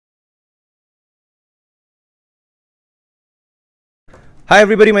Hi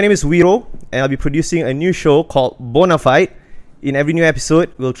everybody, my name is Wiro and I'll be producing a new show called Bonafide. In every new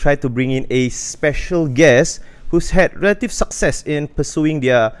episode, we'll try to bring in a special guest who's had relative success in pursuing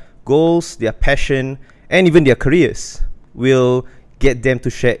their goals, their passion, and even their careers. We'll get them to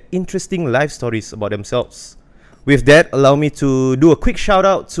share interesting life stories about themselves. With that, allow me to do a quick shout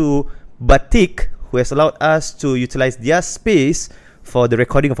out to Batik, who has allowed us to utilize their space for the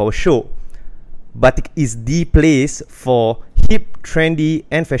recording of our show. Batik is the place for hip, trendy,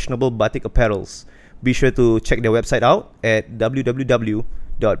 and fashionable batik apparels. Be sure to check their website out at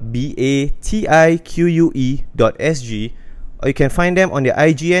www.batikque.sg, or you can find them on their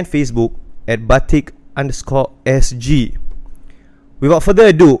IG and Facebook at batik_SG. Without further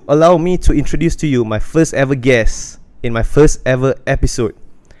ado, allow me to introduce to you my first ever guest in my first ever episode.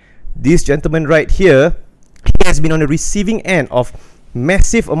 This gentleman right here, he has been on the receiving end of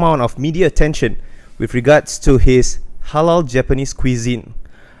massive amount of media attention with regards to his halal Japanese cuisine.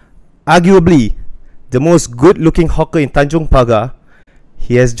 Arguably the most good-looking hawker in Tanjong Pagar,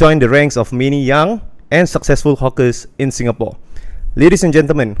 he has joined the ranks of many young and successful hawkers in Singapore. Ladies and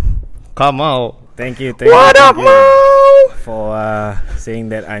gentlemen, Carmal. Thank you. What up, Mal? For saying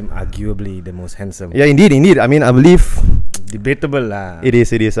that I'm arguably the most handsome. Yeah, indeed. I mean, I believe debatable lah. It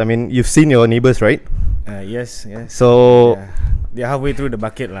is. I mean, you've seen your neighbors, right? Yes. So they're halfway through the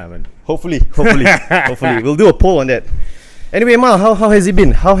bucket lah, man. Hopefully, we'll do a poll on that. Anyway, Mal, how has it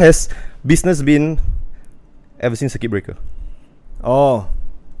been? How has business been ever since Circuit Breaker? Oh,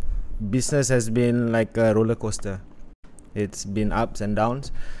 business has been like a roller coaster. It's been ups and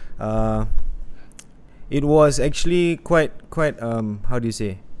downs. It was actually quite how do you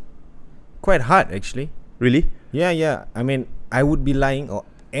say? Quite hard actually. Really? Yeah. I mean, I would be lying, or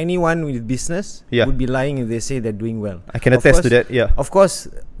anyone with business would be lying if they say they're doing well. I can attest to that. Yeah. Of course,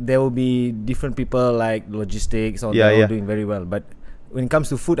 there will be different people like logistics or they're all doing very well. But when it comes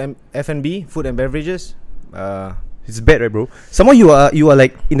to food and F&B, food and beverages, it's bad, right, bro? Somehow you are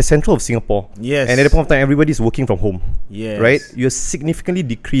like in the central of Singapore. Yes. And at the point of time, everybody's working from home. Yes. Right? You're significantly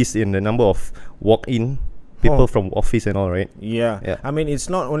decreased in the number of walk-in people from office and all, right? Yeah. I mean, it's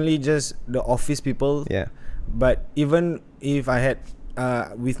not only just the office people. Yeah. But even if I had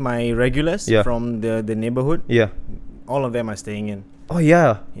with my regulars from the neighborhood, all of them are staying in. Oh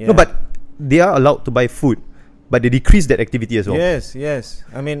yeah. No, but they are allowed to buy food, but they decrease that activity as well. Yes.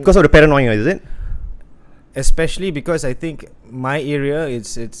 I mean, because of the paranoia, is it? Especially because I think my area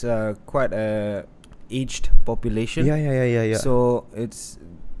it's quite a aged population. Yeah. So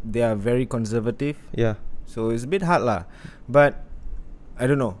they are very conservative. Yeah. So it's a bit hard lah. But I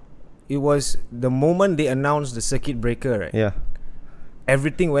don't know. It was the moment they announced the circuit breaker, right? Yeah.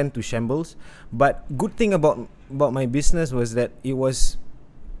 Everything went to shambles. But good thing about my business was that it was,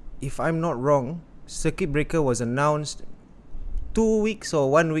 if I'm not wrong, circuit breaker was announced 2 weeks or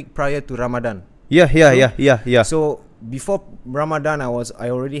 1 week prior to Ramadan. Yeah. So before Ramadan, I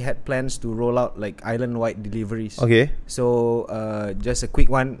already had plans to roll out like island-wide deliveries. Okay. So just a quick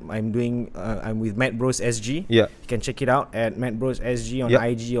one. I'm with Matt Bros SG. Yeah. You can check it out at Matt Bros SG on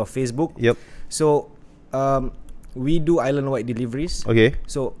IG or Facebook. Yep. So we do island-wide deliveries. Okay.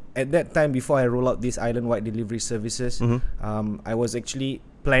 So at that time, before I roll out these island-wide delivery services, I was actually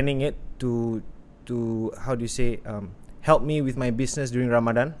planning it to how do you say help me with my business during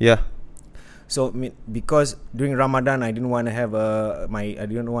Ramadan. Yeah. So because during Ramadan I didn't want to have I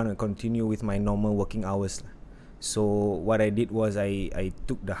didn't want to continue with my normal working hours. So what I did was I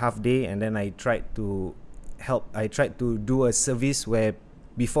took the half day and then I tried to do a service where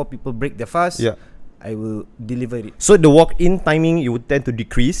before people break their fast, I will deliver it. So the walk-in timing you would tend to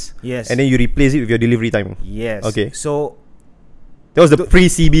decrease. Yes. And then you replace it with your delivery timing. Yes. Okay. So that was the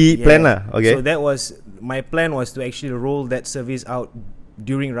pre-CB plan lah. Okay. So that was my plan, was to actually roll that service out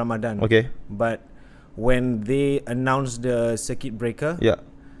during Ramadan. Okay. But when they announced the circuit breaker,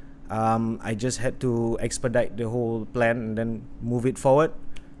 I just had to expedite the whole plan and then move it forward.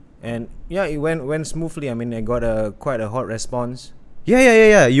 And it went smoothly. I mean, I got quite a hot response.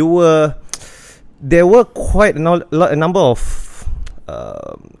 Yeah. There were quite a number of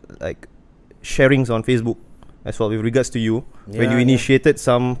like sharings on Facebook as well with regards to you when you initiated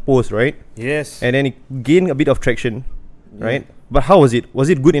some posts, right? Yes. And then it gained a bit of traction, right? But how was it? Was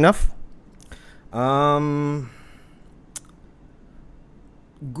it good enough?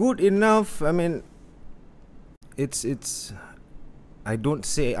 Good enough. I mean, it's. I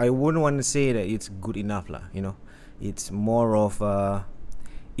wouldn't want to say that it's good enough lah. You know, it's more of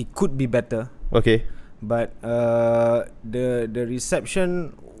it could be better. Okay. But the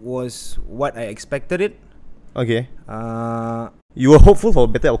reception was what I expected it. Okay. You were hopeful for a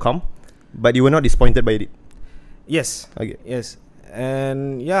better outcome, but you were not disappointed by it. Yes. Okay. Yes.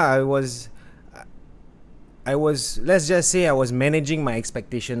 And yeah, I was, let's just say I was managing my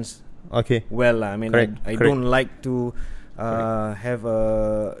expectations Okay. well. I mean, Correct, I correct. don't like to have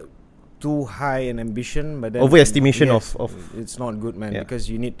a too high an ambition, but then Overestimation yes, of it's not good, man. Yeah. Because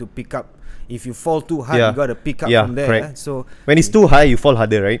you need to pick up. If you fall too hard, Yeah. you gotta pick up Yeah, from there. correct. So when it's too high, you fall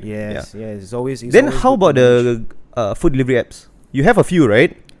harder, right? yes, Yeah. yes, it's always. It's Then always how good about to manage. the food delivery apps? You have a few,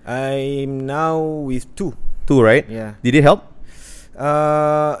 right? I'm now with 2. Two, right? Yeah. Did it help?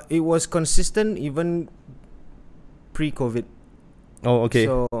 It was consistent even pre-COVID. Oh, okay.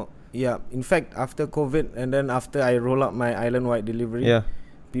 So yeah, in fact, after COVID and then after I roll out my island-wide delivery, Yeah.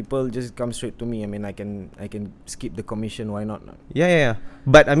 people just come straight to me. I mean, I can skip the commission. Why not? Yeah.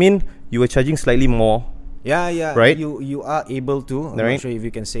 But I mean, you were charging slightly more. Yeah. Right? You are able to. I'm Right. not sure if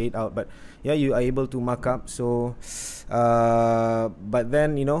you can say it out, but yeah, you are able to mark up. So, but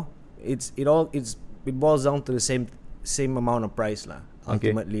then it boils down to the same amount of price lah.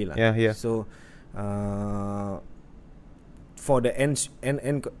 Okay. Ultimately lah. Yeah. So, for the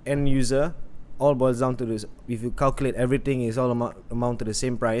end user, all boils down to this. If you calculate everything, is all amount to the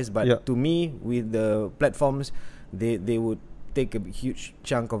same price. But Yeah. to me, with the platforms, they would take a huge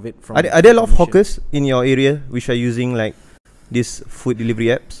chunk of it from. Are there a lot of commission. hawkers in your area which are using like these food delivery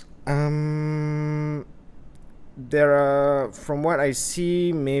apps? There are, from what I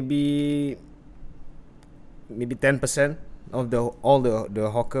see, maybe 10% of all the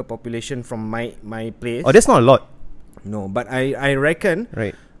hawker population from my place. Oh, that's not a lot, No, but I reckon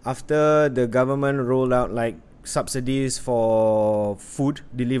right? after the government rolled out like subsidies for food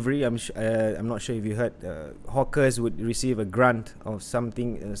delivery, I'm not sure if you heard, hawkers would receive a grant of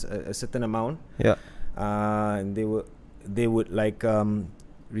something, a certain amount. Yeah. And they would like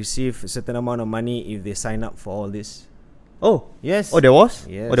receive a certain amount of money if they sign up for all this. Oh. Yes. Oh, there was.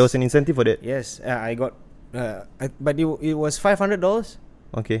 Yes. Oh, there was an incentive for that. Yes. I got. But it was $500.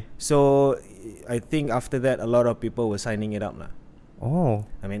 Okay. So I think after that, a lot of people were signing it up lah. Oh.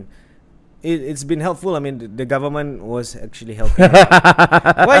 I mean, it's been helpful. I mean, the government was actually helping.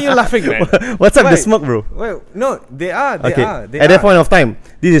 Why are you laughing, man? What's up, Why? the smoke, bro? Well, no, they are. They Okay. are. They At are. that point of time,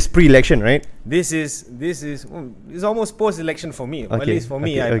 this is pre-election, right? This is it's almost post-election for me. At Okay, least for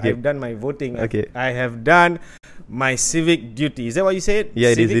me, okay, okay. I've done my voting. Okay. I have done my civic duty. Is that what you said? Yeah,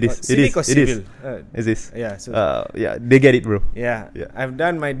 it is. Civic It is. or- Civic or It is. civil? Is this? Yeah. So Yeah, they get it, bro. yeah, Yeah. I've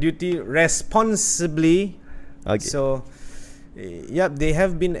done my duty responsibly. Okay. So, yep, they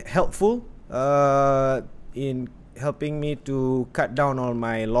have been helpful in helping me to cut down on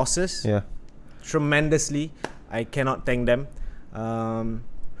my losses Yeah. tremendously. I cannot thank them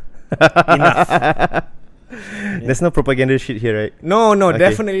enough. There's no propaganda shit here, right? No, Okay.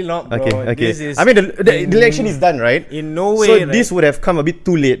 definitely not, bro. Okay. This is, I mean, the election is done, right? in no way. So right? this would have come a bit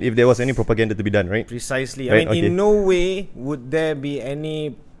too late if there was any propaganda to be done, right? Precisely. Right, I mean, okay. in no way would there be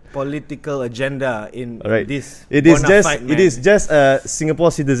any political agenda in Alright. this. It is bona just fide it man. is just a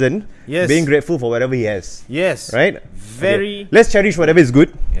Singapore citizen Yes. being grateful for whatever he has. Yes. Right? Very. Okay. Let's cherish whatever is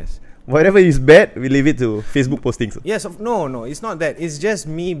good. Yes. Whatever is bad, we leave it to Facebook postings. Yes. No. It's not that. It's just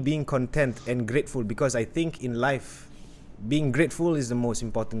me being content and grateful, because I think in life, being grateful is the most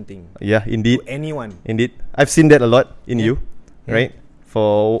important thing Yeah, indeed. to anyone. Indeed. I've seen that a lot in Yeah. you. Yeah. Right?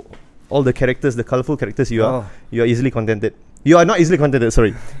 For all the characters, the colorful characters you Oh. are easily contented. You are not easily contented,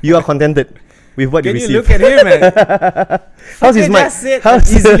 sorry. You are contented with what Can you you receive. look at him, man? How's his Fucker mic? just said How's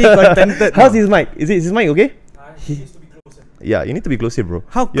easily contented How's now. his mic? Is his mic okay? He needs to be closer. Yeah, you need to be closer, bro.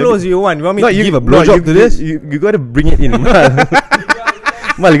 How You have close to- you want? You want me to you give a no, blowjob to this? You gotta bring it in.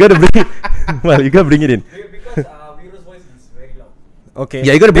 Mal, you gotta bring it. Mal, you gotta bring it in. Because Vero's voice is very loud. Okay.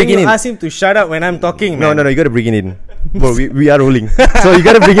 Yeah, you gotta bring Then it in. ask him to shut up when I'm talking, No, man. you gotta bring it in. Bro, we are rolling. So you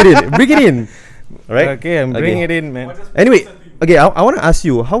gotta bring it in. Bring it in. Alright? Okay, I'm bringing it in, man. Anyway, okay, I want to ask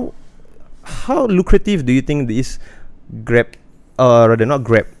you, how lucrative do you think these Grab, rather not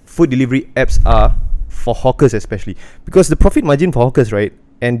Grab, food delivery apps are for hawkers especially? Because the profit margin for hawkers, right,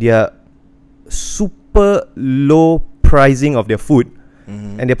 and their super low pricing of their food,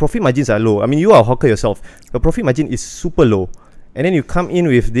 and their profit margins are low. I mean, you are a hawker yourself. Your profit margin is super low. And then you come in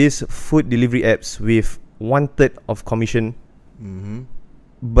with these food delivery apps with 1/3 of commission.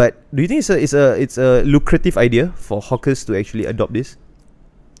 But do you think it's a lucrative idea for hawkers to actually adopt this?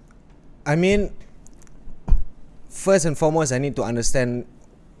 I mean, first and foremost, I need to understand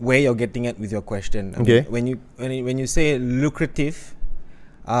where you're getting at with your question. I Okay. mean, when you say lucrative,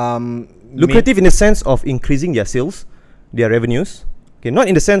 Lucrative in the sense of increasing their sales, their revenues. Okay, not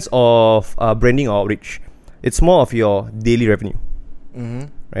in the sense of branding or outreach. It's more of your daily revenue,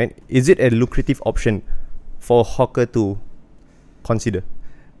 right? Is it a lucrative option for a hawker to consider?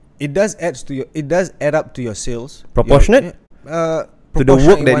 it does add up to your sales. Proportionate? to the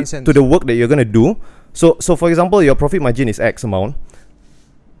work proportion in one that sense. to the work that you're gonna do. So for example, your profit margin is X amount,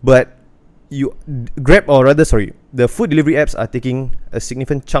 but the food delivery apps are taking a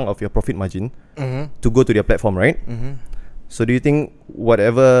significant chunk of your profit margin to go to their platform, right? So do you think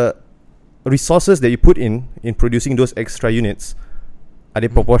whatever resources that you put in producing those extra units, are they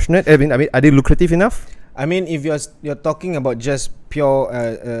proportionate? I mean, are they lucrative enough? I mean, if you're talking about just pure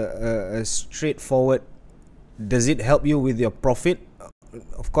straightforward, does it help you with your profit?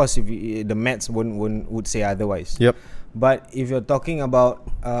 Of course, if the maths would say otherwise. Yep. But if you're talking about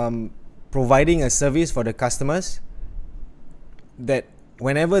providing a service for the customers, that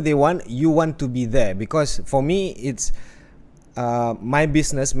whenever they want, you want to be there. Because for me, it's my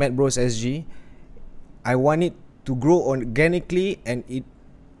business, Matt Bros SG. I want it to grow organically and it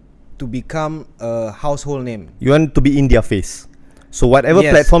to become a household name. You want to be in their face. So whatever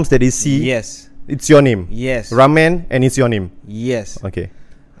Yes. platforms that they see, Yes. it's your name. Yes. Ramen, and it's your name. Yes. Okay.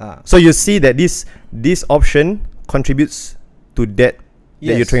 So you see that this option contributes to that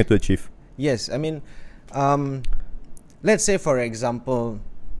you're Yes. trying to achieve. Yes. I mean, let's say for example,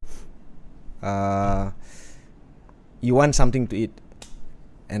 you want something to eat,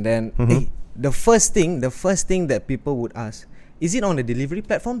 and then the first thing that people would ask, is it on the delivery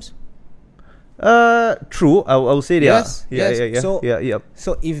platforms? True. I will say they Yes, are. Yeah, yes. yeah, yeah. So- yeah.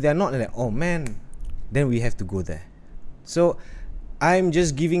 So if they're not like, oh man, then we have to go there. So I'm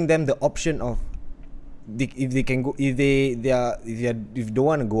just giving them the option of if they can go, if they don't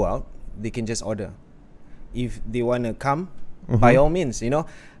want to go out, they can just order. If they want to come, by all means,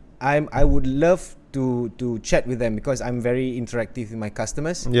 I would love to chat with them because I'm very interactive with my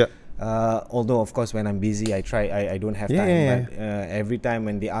customers. Yeah. Although of course when I'm busy, I don't have Yeah, time. yeah, But every time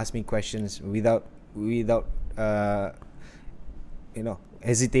when they ask me questions without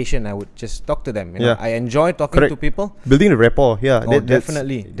hesitation, I would just talk to them. Yeah. I enjoy talking Correct. to people. Building the rapport. Yeah. Oh,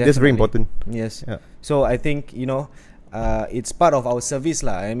 definitely. That's very important. Yes. Yeah. So I think it's part of our service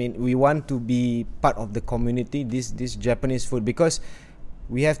lah. I mean, we want to be part of the community. This Japanese food, because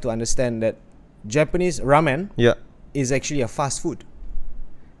we have to understand that Japanese ramen Yeah. is actually a fast food.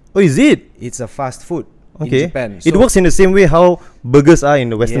 Oh, is it? It's a fast food Okay. in Japan. It works in the same way how burgers are in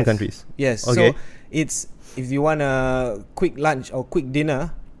the Western Yes. countries. Yes. Okay. So it's, if you want a quick lunch or quick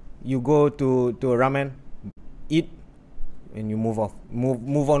dinner, you go to a ramen, eat, and you move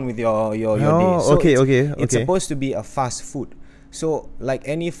on with your day. So okay, it's okay. supposed to be a fast food. So like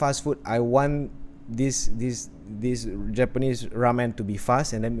any fast food, I want this Japanese ramen to be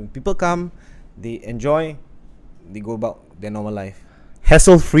fast, and then when people come, they enjoy, they go about their normal life.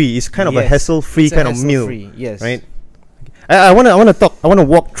 Hassle-free. It's kind of a Yes. hassle-free It's a kind of meal. hassle-free, yes. Right. I wanna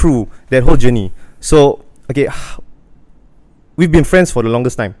walk through that whole journey. So okay, we've been friends for the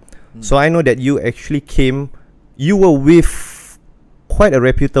longest time. So I know that you actually you were with quite a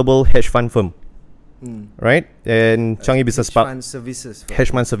reputable hedge fund firm, right? And Changi Business Park, Fund services.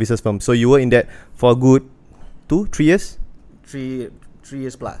 hedge fund services firm. So you were in that for a good 2-3 years. 3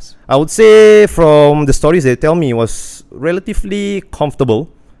 years plus. I would say from the stories they tell me, was relatively comfortable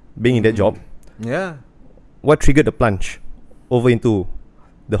being in that job. Yeah. What triggered the plunge over into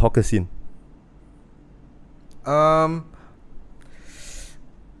the hawker scene?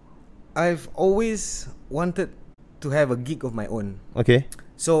 I've always wanted to have a gig of my own. Okay.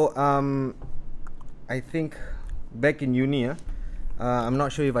 So I think back in uni, I'm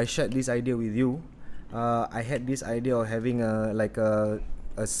not sure if I shared this idea with you. I had this idea of having a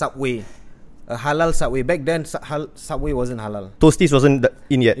subway, a halal subway. Back then, subway wasn't halal. Toasties wasn't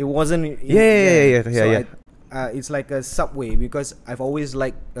in yet. It wasn't. Yeah. So it's like a subway because I've always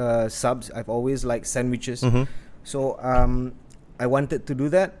liked subs. I've always liked sandwiches. So I wanted to do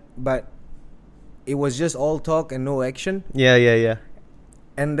that, but it was just all talk and no action. Yeah.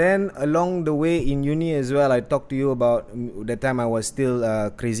 And then along the way in uni as well, I talked to you about the time I was still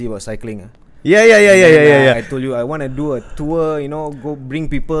crazy about cycling. Yeah. I told you I want to do a tour, go bring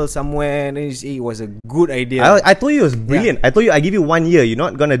people somewhere, and then you see it was a good idea. I told you it was brilliant. I told you I give you 1 year. You're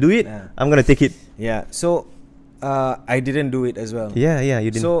not gonna do it. Yeah. I'm gonna take it. Yeah. So I didn't do it as well. Yeah. You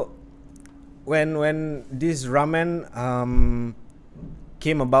didn't. So when this ramen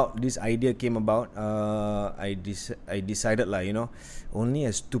this idea came about, I decided only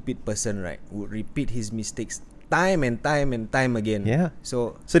a stupid person, right, would repeat his mistakes time and time again. Yeah.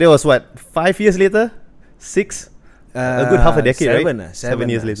 So that was what, 5 years later, 6, a good half a decade, right? 7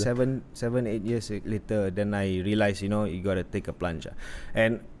 years later. 8 years later, then I realized, you gotta take a plunge.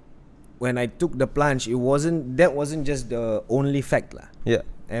 And when I took the plunge, that wasn't just the only fact lah. Yeah.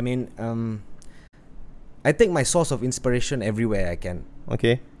 I mean, I take my source of inspiration everywhere I can.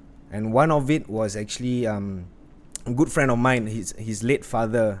 Okay. And one of it was actually a good friend of mine, his late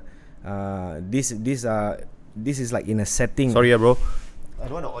father. This is like in a setting. Sorry, bro.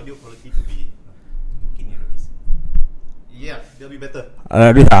 I don't want the audio quality to be. Yeah, that'll be better.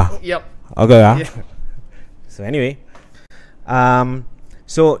 Yep. Okay. Yeah. So anyway,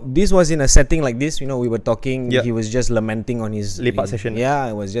 so this was in a setting like this. You know, we were talking. Yeah. He was just lamenting on his Lepak session. Yeah,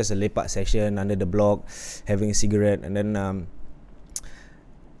 it was just a lepak session under the block, having a cigarette, and then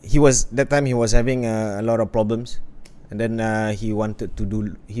he was having a lot of problems, and then he wanted to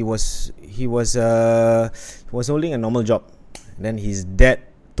do. He was holding a normal job, and then his dad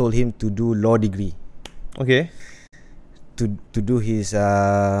told him to do law degree. Okay. To do his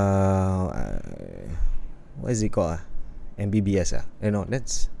what is it called? MBBS You know,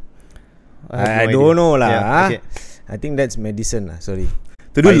 that's I don't know lah. Yeah, okay. I think that's medicine Sorry.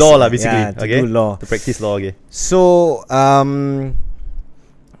 To do law lah, basically. Yeah, to okay. do law. To practice law. Okay. So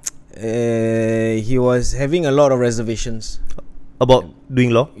he was having a lot of reservations About doing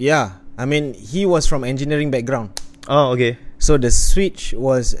law. Yeah, I mean he was from engineering background. Oh, okay. So the switch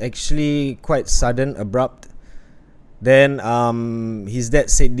was actually quite sudden, abrupt. Then his dad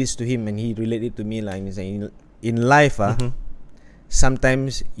said this to him, and he related to me like in life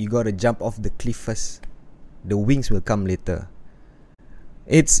sometimes you gotta jump off the cliff first. The wings will come later.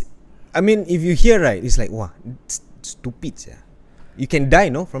 I mean, if you hear right, it's like, wow, it's stupid. Yeah. You can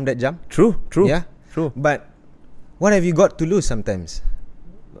die, no, from that jump. True. Yeah, True. but what have you got to lose sometimes?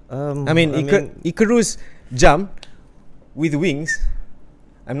 I mean, Icarus jumped with wings.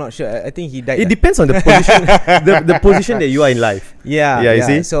 I'm not sure. I think he died. It depends on the position, the position that you are in life. Yeah, you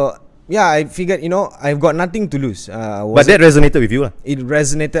see. So yeah, I figured, I've got nothing to lose. But that resonated with you, lah. It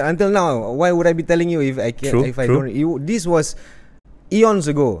resonated until now. Why would I be telling you if I can't? True, if I true. don't, this was eons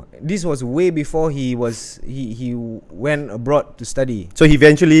ago. This was way before he went abroad to study. So he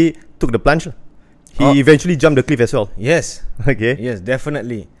eventually took the plunge. He eventually jumped the cliff as well. Yes. Okay. Yes,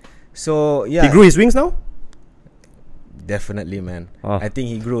 definitely. So yeah, He grew his wings now. definitely, man. Ah. I think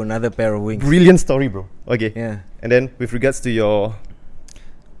he grew another pair of wings. Brilliant story, bro. Okay. Yeah. And then with regards to your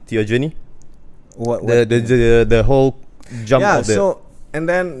journey, What? the whole jump Yeah. of the. So and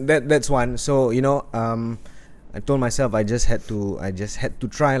then that's one. So I told myself I just had to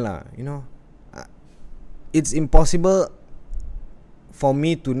try lah. It's impossible for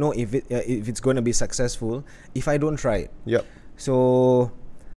me to know if it's going to be successful if I don't try it. Yep. So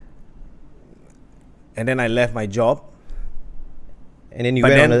and then I left my job. And then you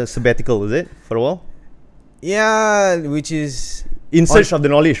But went on then- a sabbatical, was it, for a while? Yeah, which is In search of the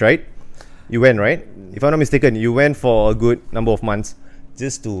knowledge, right? You went, right? If I'm not mistaken, you went for a good number of months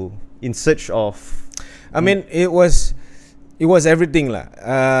just to in search of. I mean, it was everything lah.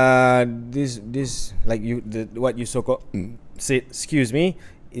 This like what you so called said. Excuse me,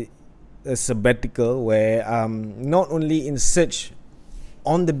 a sabbatical where not only in search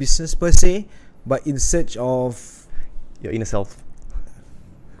on the business per se, but in search of your inner self.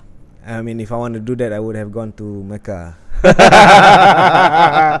 I mean, if I want to do that, I would have gone to Mecca.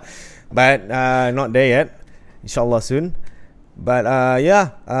 But not there yet. Inshallah soon. But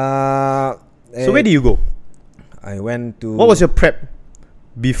yeah. So where did you go? I went to. What was your prep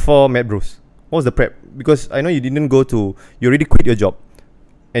before Mad Bros? What was the prep? Because I know you didn't go to. You already quit your job,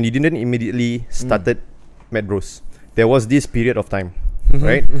 and you didn't immediately started Mad Bros. There was this period of time,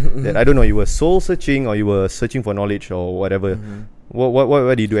 right? That I don't know. You were soul searching, or you were searching for knowledge, or whatever.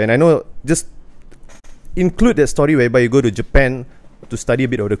 What do you do? And I know, just include that story whereby you go to Japan to study a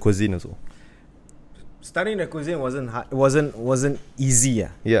bit of the cuisine also. Studying the cuisine wasn't hard. Wasn't easy.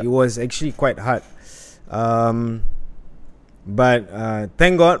 Yeah. It was actually quite hard. But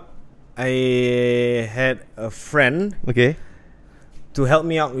thank God I had a friend Okay. to help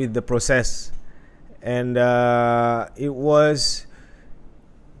me out with the process, and it was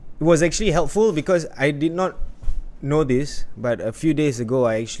actually helpful because I did not know this, but a few days ago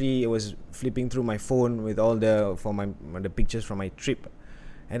I actually was flipping through my phone with all the pictures from my trip,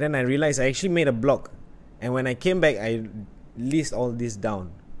 and then I realized I actually made a blog, and when I came back I list all this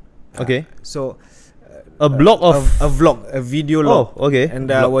down. Okay. So A blog of a vlog, a video log. Oh, okay. And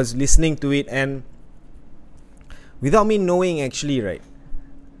I was listening to it, and without me knowing actually, right,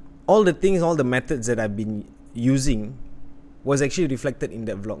 all the methods that I've been using was actually reflected in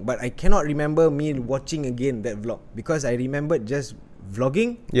that vlog. But I cannot remember me watching again that vlog because I remembered just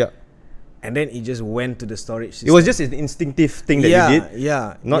vlogging, Yeah. and then it just went to the storage system. It was just an instinctive thing that you did,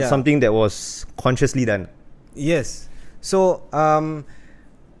 Yeah. not something that was consciously done. Yes. So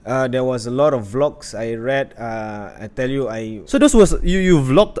there was a lot of vlogs I read. I tell you, So those was you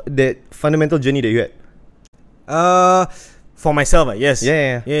vlogged that fundamental journey that you had. For myself, yes.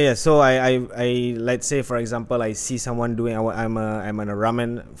 Yeah. Yeah. So I let's say for example, I see someone doing. I'm on a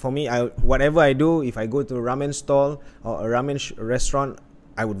ramen. For me, whatever I do, if I go to a ramen stall or a ramen restaurant,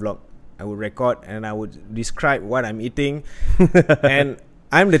 I would vlog, I would record, and I would describe what I'm eating. And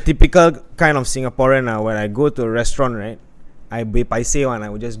I'm the typical kind of Singaporean when I go to a restaurant, right? I be paise one.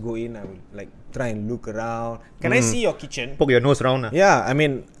 I would just go in. I would like try and look around. Can I see your kitchen? Poke your nose around. Yeah, I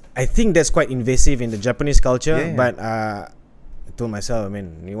mean, I think that's quite invasive in the Japanese culture. Yeah. But I told myself, I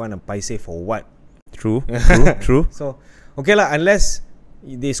mean, you want a paise for what? True. True. So, okay lah. Unless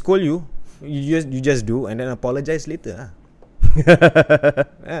they scold you, you just do and then apologize later. But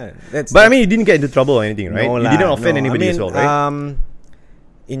I mean, you didn't get into trouble or anything, right? No You didn't offend anybody as well, right?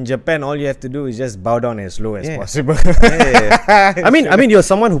 In Japan, all you have to do is just bow down as low as possible. I mean, you're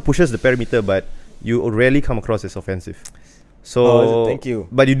someone who pushes the perimeter, but you rarely come across as offensive. So thank you.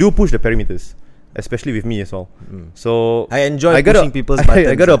 But you do push the perimeters, especially with me as well. So I enjoy pushing people's buttons.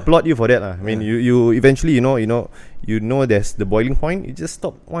 I gotta applaud you for that. I mean, you eventually, you know, there's the boiling point. You just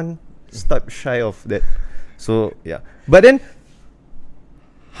stop one step shy of that. So yeah. But then,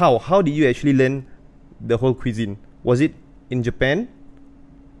 how did you actually learn the whole cuisine? Was it in Japan?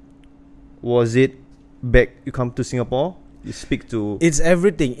 Was it back? You come to Singapore. You speak to. It's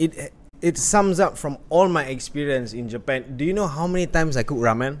everything. It sums up from all my experience in Japan. Do you know how many times I cook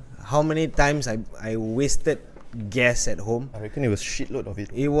ramen? How many times I wasted gas at home? I reckon it was shitload of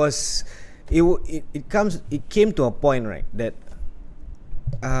it. It came to a point, right, that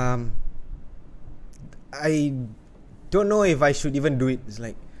I don't know if I should even do it. It's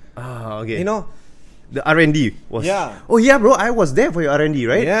like, okay. You know, the R&D was. Yeah. Oh yeah, bro. I was there for your R&D,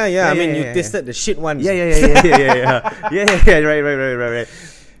 right? Yeah. I mean, you tasted the shit ones. Yeah. Yeah. Right.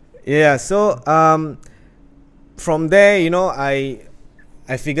 Yeah. So from there, you know, I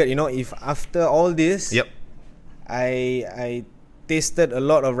figured, you know, if after all this, Yep. I tasted a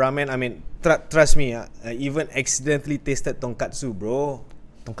lot of ramen. I mean, trust me, I even accidentally tasted tonkatsu, bro.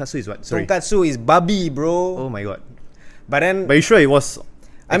 Tonkatsu is what? Sorry. Tonkatsu is babi, bro. Oh my god. But you sure it was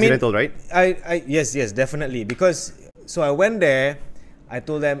accidental, right? Yes, definitely. Because so I went there, I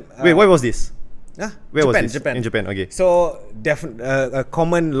told them. Wait, where was this? Where was this? Japan. In Japan, okay. So a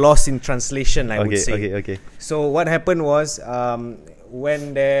common loss in translation, I would say. Okay. So what happened was,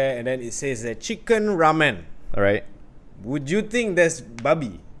 went there and then it says that chicken ramen. All right. Would you think there's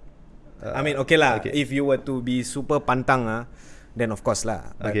babi? I mean, okay lah. Okay. If you were to be super pantang, then of course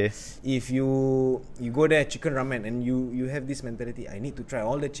lah. But Okay. if you go there chicken ramen and you have this mentality, I need to try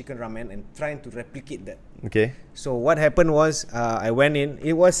all the chicken ramen and trying to replicate that. Okay. So what happened was, I went in.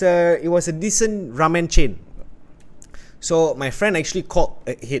 It was a decent ramen chain. So my friend actually called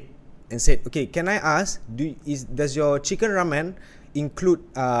ahead and said, "Okay, can I ask, does your chicken ramen include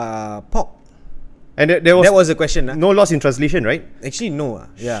pork?" And that was the question. No loss in translation, right? Actually, no.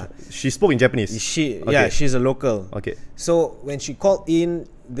 Yeah. She spoke in Japanese. Yeah, she's a local. Okay. So when she called in,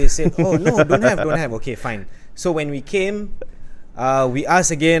 they said, "Oh no, don't have." Okay, fine. So when we came, we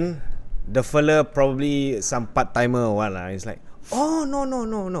asked again. The fella probably some part timer or what lah. It's like, "Oh no.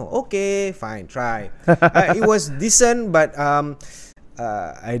 Okay, fine, try." It was decent, but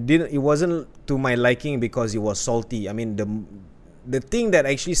it wasn't to my liking because it was salty. I mean, the thing that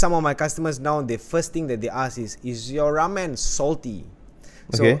actually some of my customers now, the first thing that they ask is your ramen salty?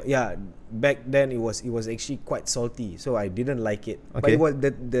 So Okay. yeah, back then it was actually quite salty, so I didn't like it. But Okay. it was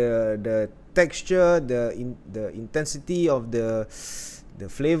the texture, the intensity of the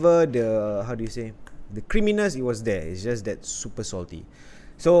flavor, how do you say, the creaminess, it was there. It's just that super salty.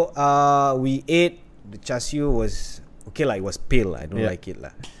 So we ate. The char siu was okay lah. It was pale. I don't like it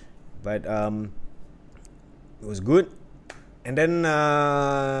lah, but it was good. And then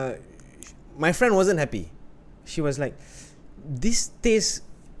my friend wasn't happy. She was like, "This tastes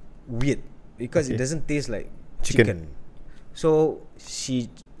weird because it doesn't taste like chicken." So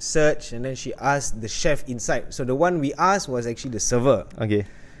she searched and then she asked the chef inside. So the one we asked was actually the server. Okay.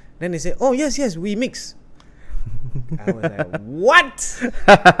 Then they said, "Oh yes, we mix." I was like, "What?"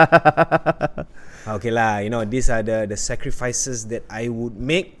 Okay lah, you know, these are the sacrifices that I would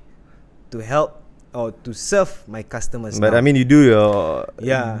make to help or to serve my customers. But now. I mean, you do your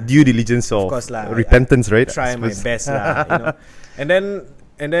due diligence of course lah, repentance, right? Try my best lah, you know. And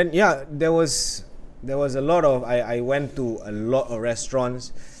then yeah, there was a lot of I went to a lot of restaurants.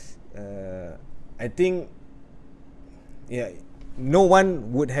 I think no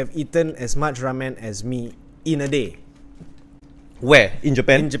one would have eaten as much ramen as me in a day. Where? In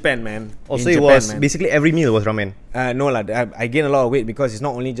Japan? In Japan, man. Also, in it Japan, was man. basically every meal was ramen. No lah. I gained a lot of weight because it's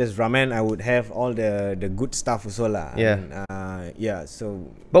not only just ramen. I would have all the good stuff also lah. Yeah. I mean, yeah. So.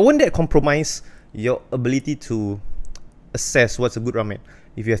 But wouldn't that compromise your ability to assess what's a good ramen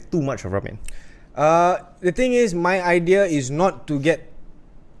if you have too much of ramen? The thing is, my idea is not to get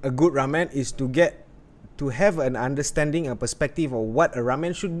a good ramen, is to have an understanding, a perspective of what a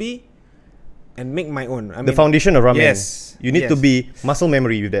ramen should be, and make my own. The foundation of ramen. Yes. You need to be muscle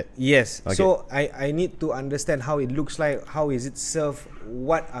memory with that. Yes. Okay. So I need to understand how it looks like, how is it served,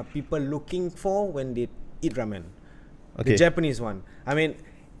 what are people looking for when they eat ramen. Okay. The Japanese one. I mean,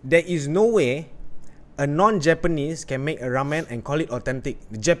 there is no way a non-Japanese can make a ramen and call it authentic.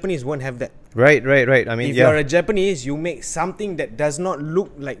 The Japanese won't have that. Right. I mean, If you're a Japanese, you make something that does not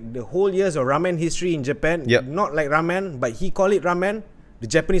look like the whole years of ramen history in Japan. Yep. Not like ramen, but he call it ramen. The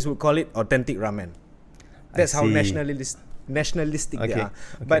Japanese would call it authentic ramen. That's how see. nationalistic they Okay, are.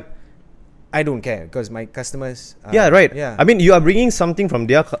 okay. But I don't care because my customers. Yeah, right. Yeah. I mean, you are bringing something from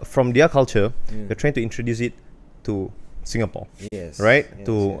their culture. You're trying to introduce it to Singapore. Yes. Right? Yes,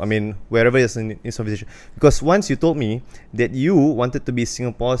 To, yes. I mean, wherever it's in conversation. Because once you told me that you wanted to be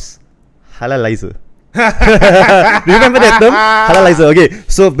Singapore's halalizer. Do you remember that term? Halalizer. Okay.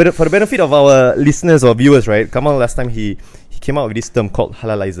 So for the benefit of our listeners or viewers, right? Carmal last time he came out with this term called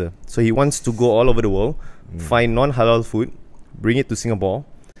halalizer. So he wants to go all over the world, find non-halal food, bring it to Singapore,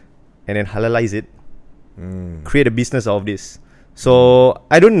 and then halalize it, create a business out of this. So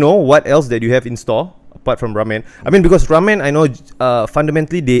I don't know what else that you have in store apart from ramen. I mean, because ramen, I know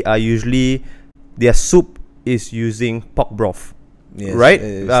fundamentally they are usually, their soup is using pork broth. Yes, Right?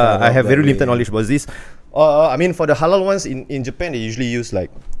 it started I off have that very way, limited yeah. knowledge about this. I mean, for the halal ones in Japan, they usually use like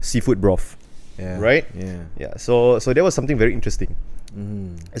seafood broth. Yeah. Right? Yeah. So that was something very interesting.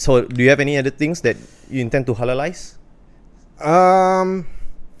 So do you have any other things that you intend to halalize?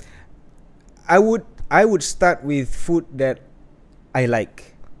 I would start with food that I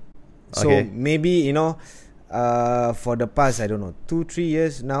like. So Okay. maybe, for the past, I don't know, 2-3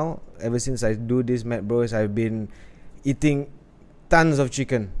 years now, ever since I do this Mad Bros, I've been eating tons of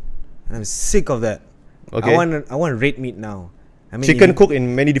chicken. I'm sick of that. Okay. I want red meat now. I mean, Chicken cooked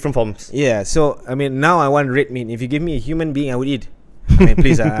in many different forms. Yeah, so I mean now I want red meat. If you give me a human being, I would eat. I mean,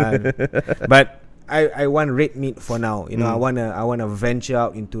 please, but I want red meat for now. I wanna venture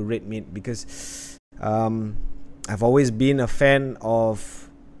out into red meat because I've always been a fan of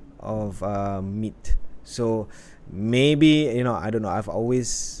meat. So maybe I don't know. I've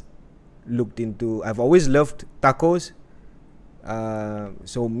always loved tacos.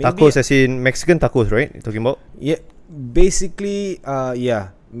 So maybe Tacos as in Mexican tacos, right? You're talking about? yeah, basically,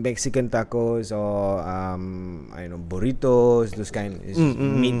 Mexican tacos or I know burritos, those kind is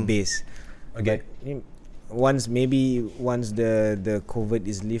meat based. Okay. But once the COVID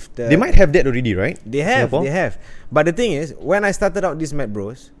is lifted, They might have that already, right? They have. Singapore? But the thing is, when I started out this Mad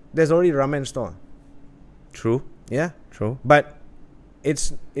Bros, there's already ramen store. True. Yeah, True. but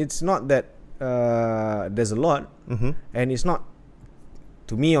it's not that there's a lot, and it's not,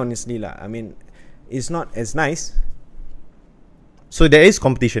 to me honestly lah. I mean, it's not as nice. So there is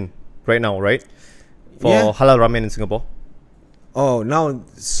competition right now, right? For Yeah. halal ramen in Singapore. Oh, now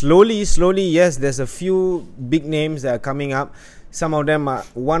slowly, yes, there's a few big names that are coming up.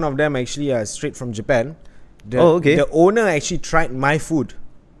 One of them actually are straight from Japan. Okay. The owner actually tried my food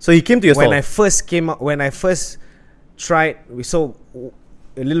So he came to your when stall. I first came up. When I first tried, so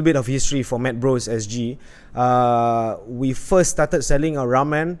a little bit of history for Mad Bros SG. We first started selling our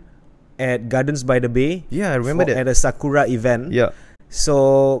ramen at Gardens by the Bay. Yeah, I remember that. At a Sakura event. Yeah.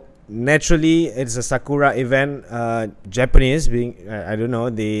 So naturally, it's a Sakura event. Japanese being, I don't know,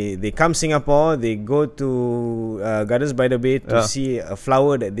 they come Singapore. They go to Gardens by the Bay to see a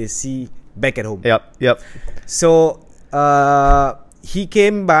flower that they see back at home. Yep. So he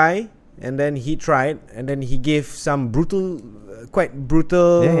came by and then he tried and then he gave some quite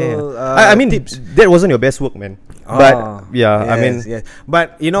brutal. I mean, tips. that wasn't your best work, man. But yeah, I mean, yes.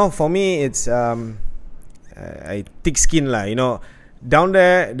 But for me, it's I thick skin lah. Down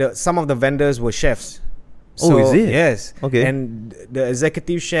there, some of the vendors were chefs. Oh, is it? Yes. Okay. And the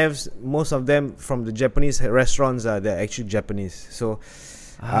executive chefs, most of them from the Japanese restaurants, they're actually Japanese. So,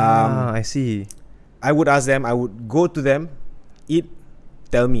 I see. I would ask them. I would go to them, eat,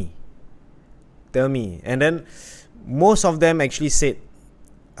 tell me, and then most of them actually said,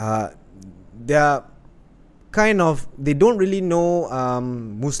 they're they don't really know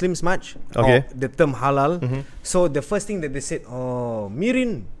Muslims much. Okay. Or the term halal. So the first thing that they said,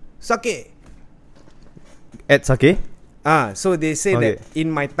 mirin, sake. Add sake? So they say Okay. that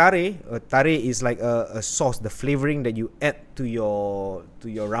in my tare is like a sauce, the flavoring that you add to your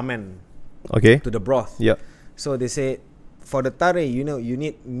ramen, Okay. to the broth. Yeah. So they say, for the tare, you know, you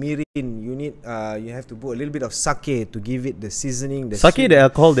need mirin. You need you have to put a little bit of sake to give it the seasoning. The Sake, the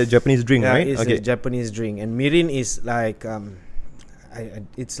alcohol, the Japanese drink, yeah, right? it's a Japanese drink, and mirin is like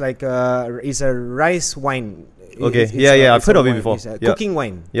it's like it's a rice wine. Okay, It's yeah, I've heard of it wine. before. It's a Yeah. cooking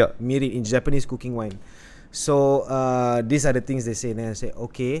wine. Yeah. Mirin in Japanese cooking wine. So these are the things they say. And then I say,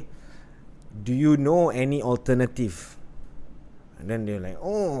 okay, do you know any alternative? And then they're like,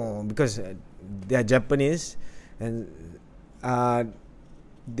 oh, because they are Japanese, and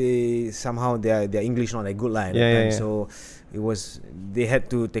they somehow their English not that good lah. Yeah. So it was, they had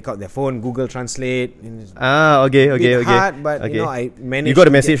to take out their phone, Google Translate. Okay. Hard, but Okay. you know, I managed. You got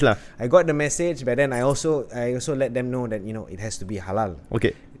the to message lah. I got the message, but then I also let them know that, you know, it has to be halal.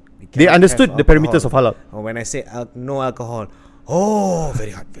 Okay. We They cannot understood have the parameters of alcohol. halal. Oh, when I say no alcohol, oh, very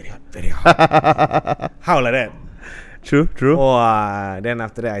hard. How like that? True. Oh, then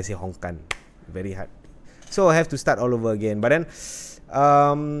after that I say Hongkan, very hard. So I have to start all over again. But then,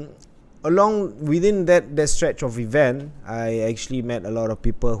 along within that stretch of event, I actually met a lot of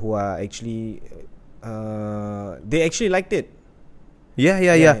people who are actually, they actually liked it.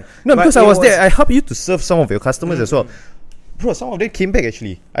 Yeah. No, But because I it was there, was- I helped you to serve some of your customers as well. Bro, some of them came back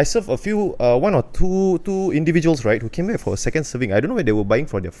actually. I served a few, one or two individuals, right, who came back for a second serving. I don't know whether they were buying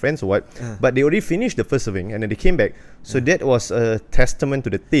for their friends or what, but they already finished the first serving and then they came back. So that was a testament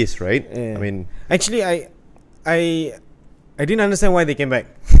to the taste, right? Yeah. I mean, Actually, I didn't understand why they came back.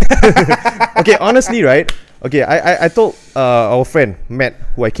 okay, honestly, right? Okay, I told our friend Matt,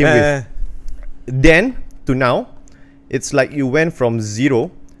 who I came with, then to now, it's like you went from 0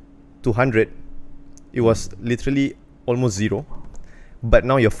 to 100. It was literally almost 0, but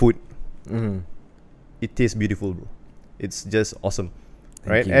now your food, it tastes beautiful, bro. It's just awesome,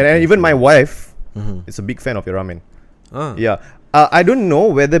 right? you, And thank even you. my wife is a big fan of your ramen. Yeah, I don't know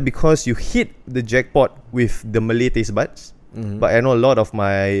whether because you hit the jackpot with the Malay taste buds, but I know a lot of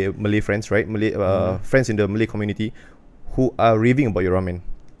my Malay friends, right? Malay friends in the Malay community who are raving about your ramen.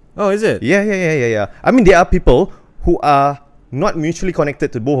 Oh, is it? Yeah. I mean, there are people who are not mutually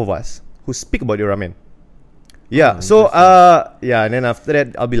connected to both of us who speak about your ramen. Yeah. So yeah, and then after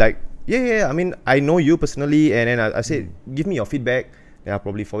that, I'll be like, yeah. I mean, I know you personally, and then I say, give me your feedback. Then I'll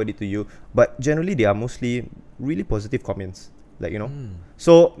probably forward it to you. But generally, they are mostly really positive comments, like, you know.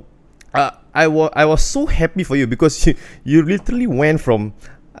 So I was so happy for you because you literally went from,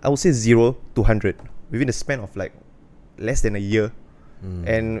 I would say, 0 to 100 within the span of like less than a year,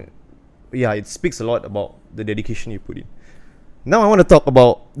 and yeah, it speaks a lot about the dedication you put in. Now I want to talk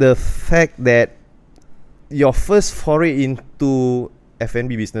about the fact that your first foray into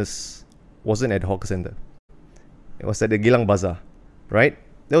F&B business wasn't at the hawker center. It was at the Geylang Bazaar, right?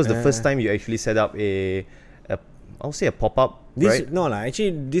 That was the first time you actually set up I would say a pop-up, right? No lah.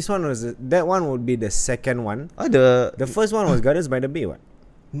 Actually, this one was that one would be the second one. The The first one was Gardens by the Bay. What?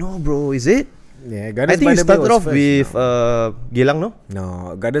 no, bro, is it? Yeah, I Gardens think by you the Bay started was off first, with no. Geylang, no?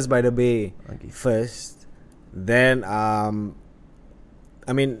 No, Gardens by the Bay first. Then I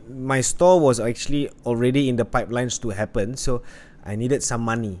mean, my store was actually already in the pipelines to happen, so I needed some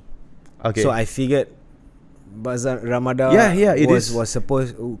money. Okay. So I figured Bazaar Ramadan it was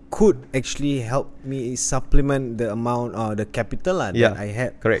is. could actually help me supplement the amount or the capital that I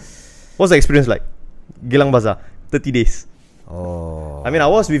had. Correct. What's the experience like? Geylang Bazaar, 30 days. Oh. I mean, I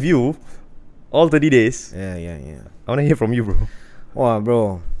was with you all 30 days. Yeah. I want to hear from you, bro. Wow,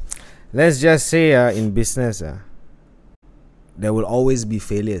 bro. Let's just say in business there will always be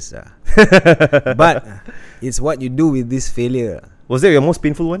failures. But it's what you do with this failure. Was that your most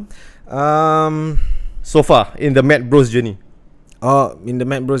painful one so far in the Mad Bros journey? Oh, in the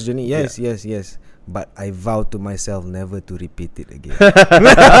Mad Bros journey, yes. But I vow to myself never to repeat it again.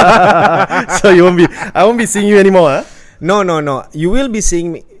 So I won't be seeing you anymore, huh? No. You will be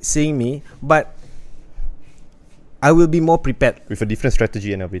seeing me, but I will be more prepared. With a different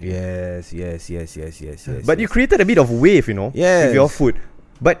strategy and everything. Yes. But you created a bit of wave, you know, Yes. with your food.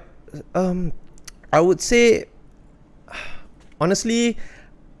 But I would say, honestly,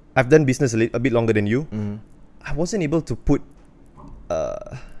 I've done business a bit longer than you. I wasn't able to put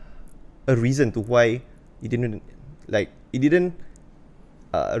a reason to why it didn't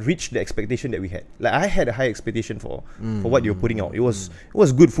reach the expectation that we had. Like, I had a high expectation for what you're putting out. It was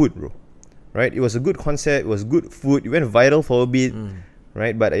good food, bro. Right? It was a good concept. It was good food. It went viral for a bit,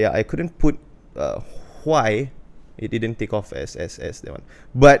 right? But yeah, I couldn't put why it didn't take off as that one.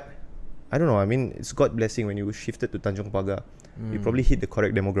 But I don't know. I mean, it's God blessing when you shifted to Tanjong Pagar. You probably hit the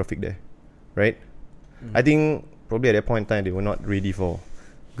correct demographic there, right? I think probably at that point in time they were not ready for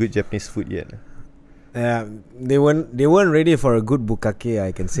good Japanese food yet. They weren't ready for a good bukkake,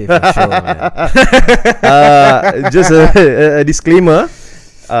 I can say for sure. Man. Just a disclaimer.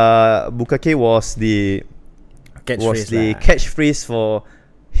 Bukkake was the catchphrase for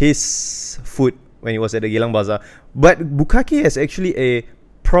his food when he was at the Geylang Bazaar. But bukkake is actually a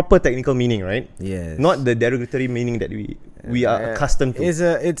proper technical meaning, right? Yes. Not the derogatory meaning that we are accustomed to.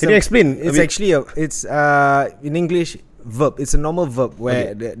 Can you explain? It's actually in English verb. It's a normal verb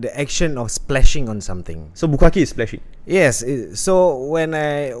where the action of splashing on something. So bukkake is splashing. Yes. So when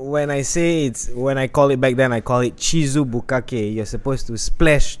I call it back then, I call it chizu bukkake. You're supposed to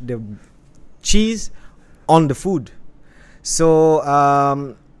splash the cheese on the food. So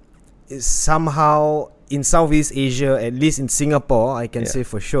somehow in Southeast Asia, at least in Singapore, I can say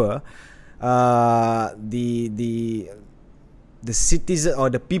for sure, the citizen or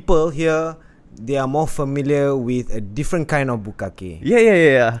the people here, they are more familiar with a different kind of bukkake.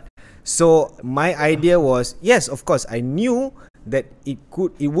 Yeah. So my idea was, yes, of course, I knew that it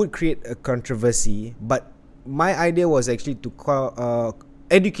would create a controversy, but my idea was actually to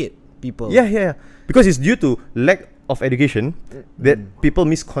educate people. Yeah. Because it's due to lack of education that people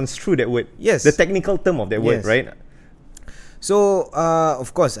misconstrue that word. Yes. The technical term of that word, right? So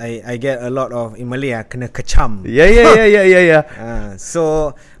of course I get a lot of in Malay kena kecam. Yeah.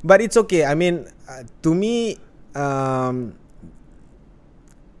 So but it's okay. I mean to me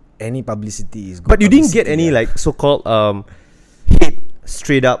any publicity is good. But you didn't get any like so-called hate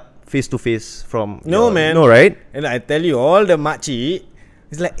straight up face to face from man. No, right? And I tell you, all the makcik,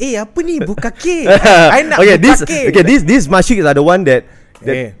 it's like, apa ni bukkake? I nak bukkake. These makcik are the one that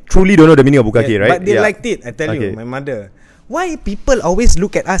truly don't know the meaning of bukkake, right? But they liked it. I tell you, my mother. Why people always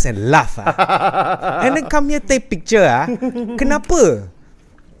look at us and laugh? And then come here take picture. Kenapa?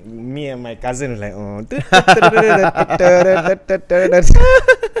 Me and my cousin like, I'm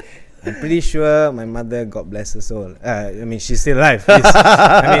pretty sure my mother, God bless her soul. I mean, she's still alive.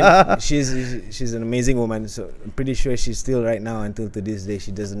 I mean, she's an amazing woman. So I'm pretty sure she's still right now until to this day.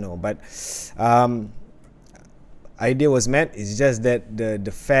 She doesn't know. But idea was met. It's just that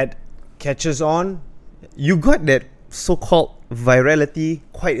the fad catches on. You got that so-called virality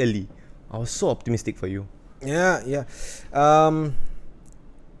quite early. I was so optimistic for you. Yeah.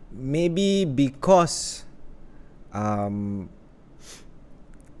 Maybe because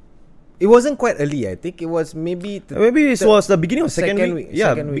it wasn't quite early. I think it was maybe it was the beginning of second week. Yeah,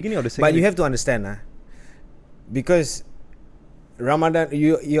 second week. Beginning of the second But you week. have to understand, because Ramadan,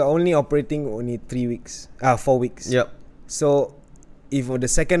 you're only operating only 4 weeks. Yep. So if for the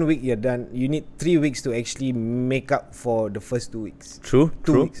second week you're done, you need 3 weeks to actually make up for the first 2 weeks. True.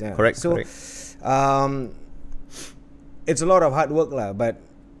 2 weeks. Yeah. Correct. So, it's a lot of hard work lah, but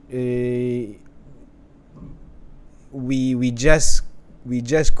we just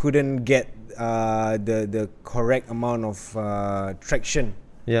couldn't get the correct amount of traction.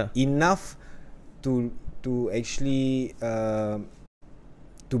 Yeah. Enough to actually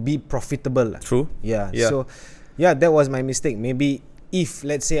to be profitable. True. Yeah. So that was my mistake. Maybe if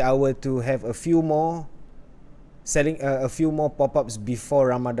let's say I were to have a few more selling a few more pop-ups before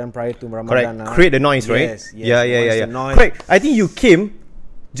Ramadan, prior to Ramadan. Correct. Create the noise, right? Yes. Yeah. The noise. Correct. I think you came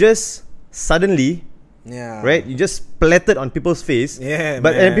just suddenly. Yeah. Right, you just splattered on people's face. Yeah,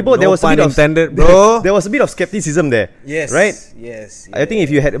 but man. and people No there was a pun bit of intended, bro. There was a bit of skepticism there. Yes. Right. Yes. I think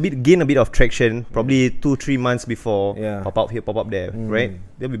if you had gain a bit of traction, probably 2-3 months before, pop up here, pop up there, right?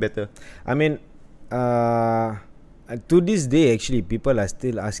 That'll be better. I mean, to this day, actually, people are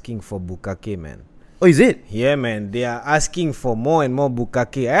still asking for bukkake, man. Oh, is it? Yeah, man. They are asking for more and more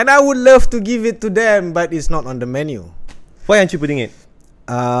bukkake, and I would love to give it to them, but it's not on the menu. Why aren't you putting it?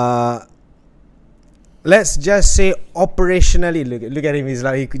 Let's just say operationally, look at him. He's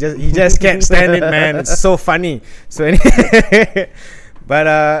like he just can't stand it, man. It's so funny. So, but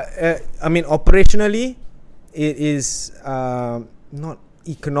I mean, operationally, it is not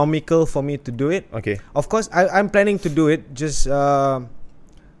economical for me to do it. Okay. Of course, I'm planning to do it. Just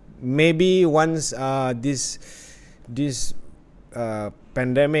maybe once this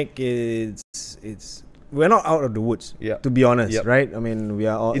pandemic we're not out of the woods, to be honest, right? I mean, we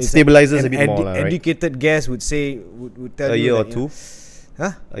are all. It stabilizes a bit more, right? Educated guess would say would tell a you year or that, two.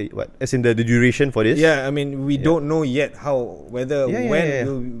 Huh? What? As in the duration for this? Yeah, I mean, we don't know yet whether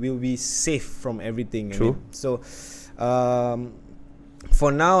when we'll be safe from everything. True. I mean. So,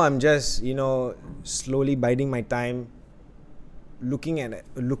 for now, I'm just slowly biding my time, looking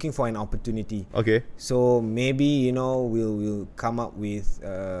for an opportunity. Okay. So maybe we'll come up with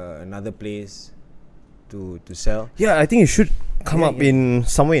another place to sell. Yeah, I think it should come up in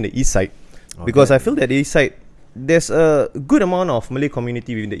somewhere in the east side, because I feel that the east side there's a good amount of Malay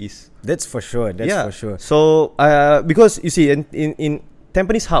community within the East. That's for sure. That's for sure. So, because you see, in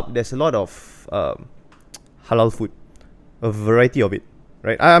Tampines Hub, there's a lot of halal food, a variety of it,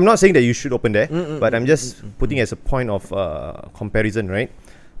 right? I'm not saying that you should open there, but I'm just putting as a point of comparison, right?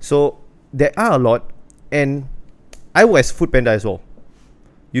 So there are a lot, and I work as food panda as well.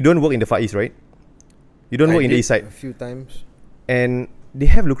 You don't work in the Far East, right? You don't work in the East side, a few times. and they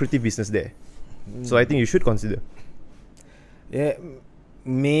have lucrative business there. So I think you should consider. Yeah,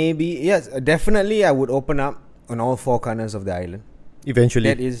 maybe yes. Definitely, I would open up on all four corners of the island.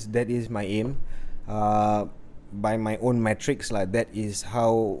 Eventually. That is my aim. By my own metrics, like that is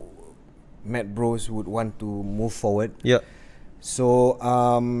how Mad Bros would want to move forward. Yeah. So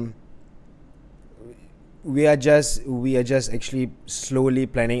we are just actually slowly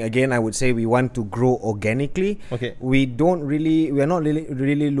planning. Again, I would say we want to grow organically. Okay. We are not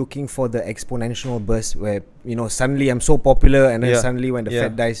really looking for the exponential burst where, you know, suddenly I'm so popular and then suddenly when the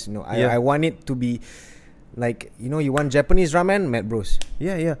fat dies, you know, I want it to be like, you know, you want Japanese ramen, Mad Bros.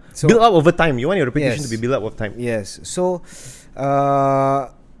 Yeah. So build up over time. You want your reputation to be built up over time. Yes. So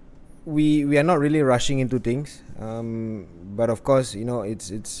we are not really rushing into things. But of course, you know,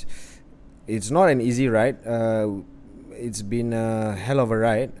 it's not an easy ride. It's been a hell of a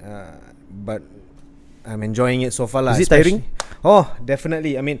ride, but I'm enjoying it so far. Is it tiring? Oh,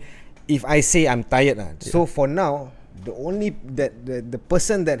 definitely. I mean, if I say I'm tired, so for now, the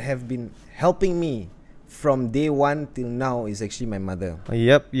person that have been helping me from day one till now is actually my mother.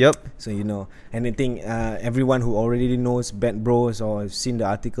 Yep. So, you know, anything, everyone who already knows Bad Bros or have seen the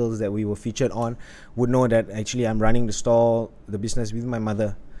articles that we were featured on would know that actually I'm running the store, the business with my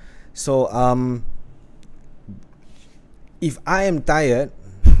mother. So if I am tired,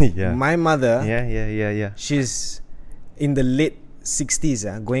 my mother, she's in the late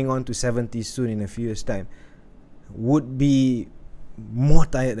 60s, going on to 70s soon in a few years' time, would be more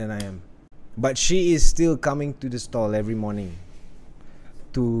tired than I am. But she is still coming to the stall every morning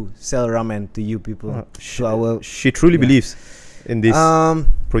to sell ramen to you people. She truly believes in this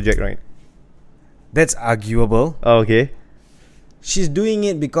project, right? That's arguable. Oh, okay. She's doing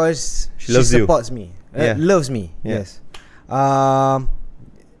it because she loves supports me. Loves me. Yeah. Yes.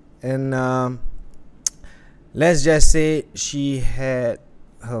 Let's just say she had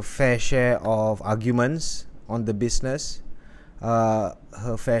her fair share of arguments on the business, her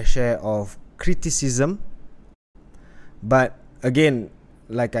fair share of criticism. But again,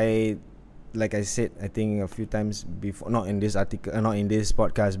 like I said, I think a few times before, not in this article, not in this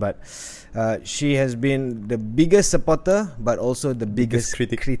podcast, but she has been the biggest supporter, but also the biggest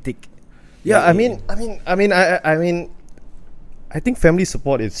critic. Yeah, I mean, I think family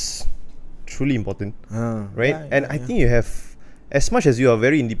support is truly important, right? I think you have, as much as you are a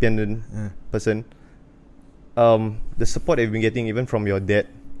very independent person, the support that you've been getting even from your dad,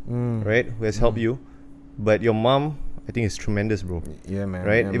 right, who has helped you, but your mom, I think it's tremendous, bro. Yeah, man.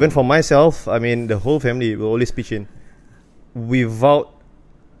 Right? Yeah, even man. for myself, I mean, the whole family will always pitch in without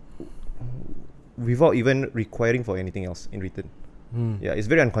even requiring for anything else in return. Yeah, it's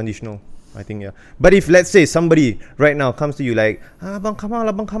very unconditional, I think. Yeah. But if, let's say, somebody right now comes to you like, Abang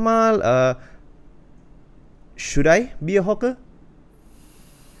Kamal, should I be a hawker?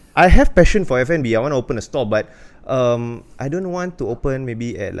 I have passion for F&B. I want to open a store, but I don't want to open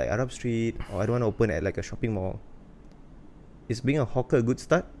maybe at like Arab Street, or I don't want to open at like a shopping mall. Is being a hawker a good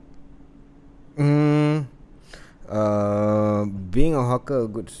start? Being a hawker a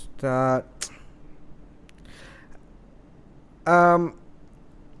good start? I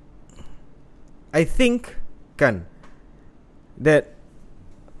think that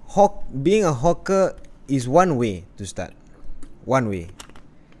being a hawker is one way to start. One way.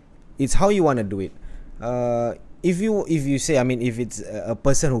 It's how you want to do it. If you say, I mean, if it's a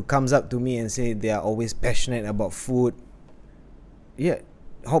person who comes up to me and say they are always passionate about food,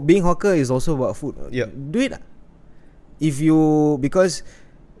 being hawker is also about food. Yeah. Do it. Because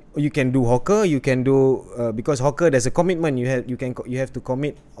you can do hawker, you can do because hawker there's a commitment you have to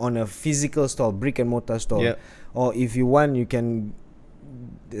commit on a physical store, brick and mortar store. Yeah. Or if you want, you can.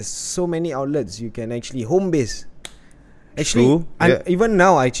 There's so many outlets you can actually home base. Actually, even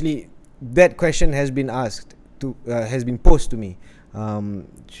now, actually, that question has been posed to me.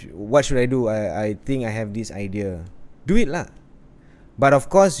 What should I do? I think I have this idea. Do it lah. But of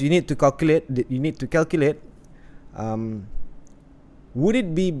course, you need to calculate. Would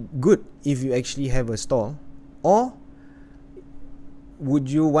it be good if you actually have a stall, or would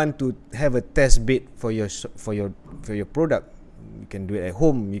you want to have a test bed for your product? You can do it at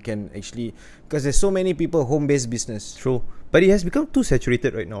home. You can actually, because there's so many people home-based business. True, but it has become too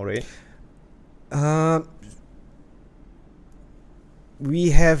saturated right now, right?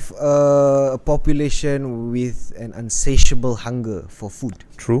 we have a population with an insatiable hunger for food.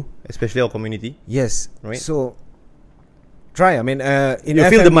 True, especially our community. Yes. Right. So try. I mean, in You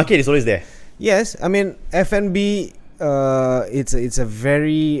feel the F&B market is always there. Yes, I mean F&B. It's a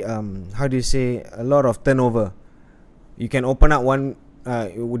very how do you say, a lot of turnover. You can open up one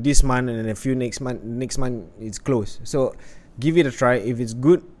with this month, and then a few next month it's closed. So give it a try. If it's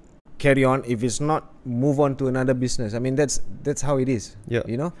good, carry on. If it's not, move on to another business. I mean, that's how it is. Yeah.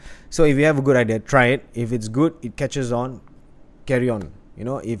 You know. So if you have a good idea, try it. If it's good, it catches on, carry on. You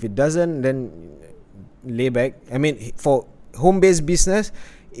know. If it doesn't, then lay back. I mean, for home-based business,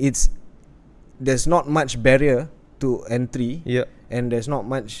 there's not much barrier to entry. Yeah. And there's not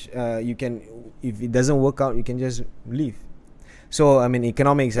much you can, if it doesn't work out, you can just leave. So I mean,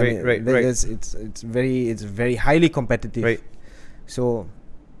 economics, I mean, Right. it's very highly competitive. Right. So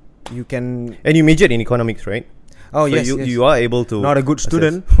you can. And you majored in economics, right? Oh, so yes, you are able to. Not a good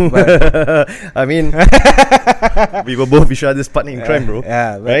student, assess. but I mean, we were both each other's partner in crime, bro.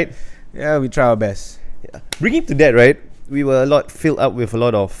 yeah, but Right. Yeah, we try our best. Yeah. Bringing to that, right? We were filled up with a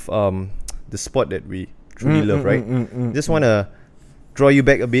lot of the sport that we truly love, right? Just wanna draw you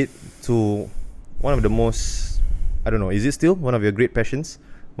back a bit to one of the most, I don't know, is it still one of your great passions,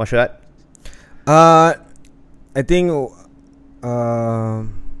 martial art? I think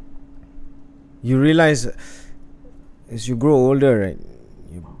you realize as you grow older, right?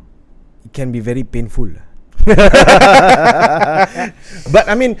 It can be very painful. But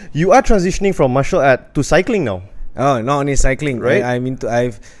I mean, you are transitioning from martial art to cycling now. Oh, not only cycling, Right. I mean,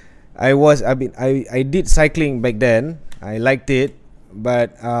 I did cycling back then. I liked it,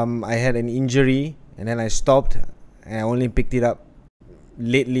 but I had an injury, and then I stopped, and I only picked it up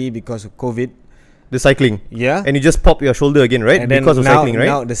lately because of COVID. The cycling. Yeah. And you just pop your shoulder again, right? And then Because of now, cycling, right?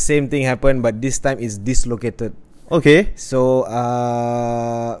 now the same thing happened, but this time it's dislocated. Okay. So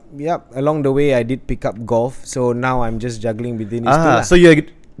along the way I did pick up golf. So now I'm just juggling between these two lah. So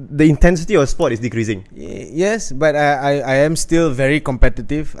the intensity of sport is decreasing. Yes, but I am still very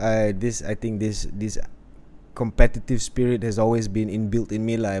competitive. I think this competitive spirit has always been inbuilt in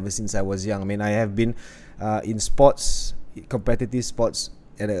me lah, ever since I was young. I mean, I have been in sports, competitive sports,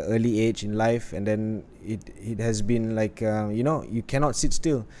 at an early age in life, and then it has been like you cannot sit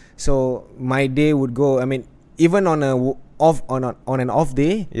still. So my day would go. I mean, even on an off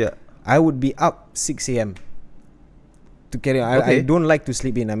day, Yeah. I would be up 6 a.m. to carry on. I Okay. don't like to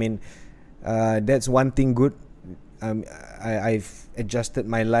sleep in. I mean, that's one thing good. I've adjusted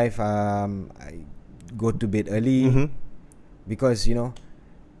my life. I go to bed early because you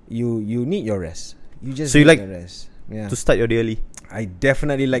need your rest. You just So you need like your rest. Yeah, To start your day early. I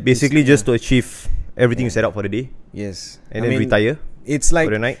definitely like Basically this, just to achieve everything you set out for the day. yes, And then retire It's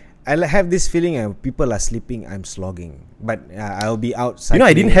like for the night. have this feeling people are sleeping, I'm slogging, but I'll be outside. You know,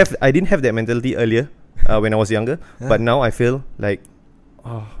 I didn't have that mentality earlier when I was younger. But now I feel like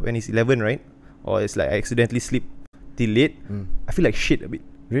when it's 11, right? Or it's like I accidentally sleep till late, I feel like shit a bit.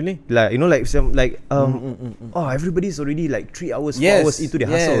 Really? Like everybody's already like 3 hours, 4 Yes, hours into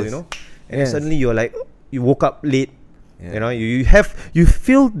the hustle, yes. And Yes. suddenly you're like, you woke up late. Yeah. You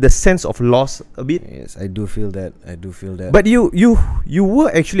feel the sense of loss a bit. Yes, I do feel that. But you were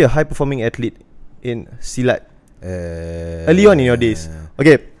actually a high performing athlete in Silat early on in your days.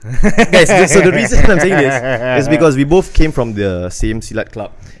 Okay, guys. So the reason I'm saying this is because we both came from the same Silat club,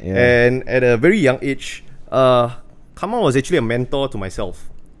 and at a very young age, Carmal was actually a mentor to myself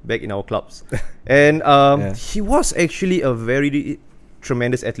back in our clubs, and he was actually a very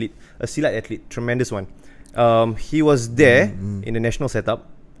tremendous athlete, a Silat athlete, tremendous one. He was there in the national setup,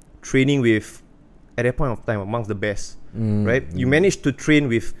 training with, at that point of time, amongst the best, right? You managed to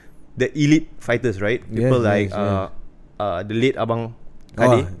train with the elite fighters, right? People the late Abang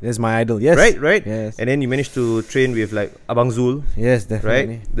Kade. That's my idol. Yes. Right. Yes. And then you managed to train with like Abang Zul, Yes,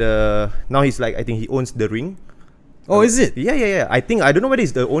 definitely. right? Now he's like, I think he owns the ring. Oh, is it? Yeah. I don't know whether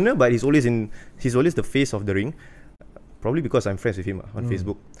he's the owner, but he's always the face of the ring. Probably because I'm friends with him on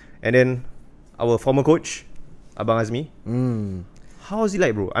Facebook. And then our former coach, Abang Azmi. How was he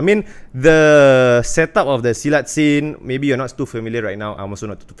like, bro? I mean, the setup of the Silat scene, maybe you're not too familiar right now. I'm also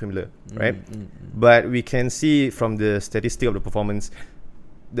not too familiar, right? But we can see from the statistic of the performance,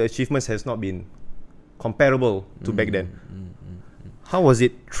 the achievements has not been comparable to back then. How was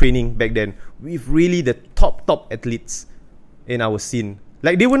it training back then with really the top athletes in our scene?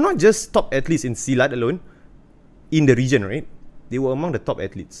 Like, they were not just top athletes in Silat alone, in the region, right? They were among the top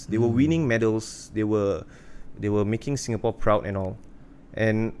athletes. They were winning medals. They were making Singapore proud and all.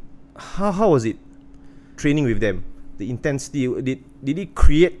 And how was it training with them? The intensity, did it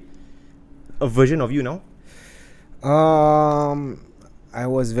create a version of you now? I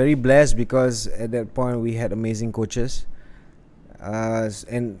was very blessed because at that point we had amazing coaches,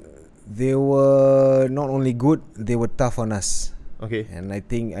 and they were not only good, they were tough on us. Okay. And I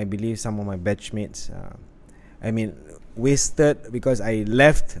believe some of my batchmates, wasted because I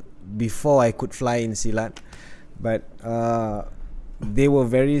left before I could fly in Silat, but they were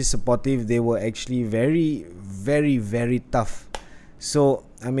very supportive. They were actually very, very, very tough. So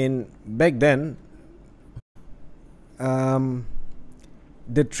back then,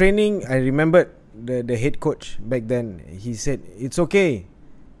 the training, I remembered the head coach back then, he said, it's okay,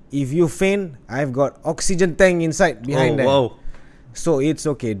 if you faint, I've got oxygen tank inside behind there. Wow. So it's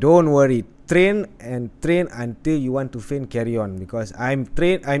okay, don't worry, train until you want to faint, carry on, because I'm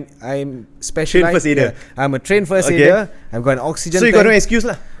trained, I'm specialized. Trained first aider. I'm a trained first aider. I've got an oxygen So you tank. got no excuse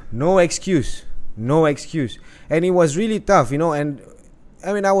lah. No excuse. And it was really tough, and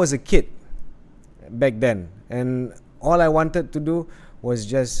I was a kid back then, and all I wanted to do was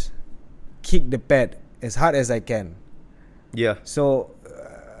just kick the pad as hard as I can. Yeah. So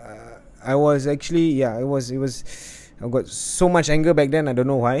I was actually, it was I got so much anger back then, I don't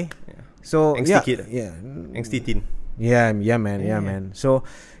know why. Yeah. So Angsty kid. Yeah. Angsty teen. Yeah, man. So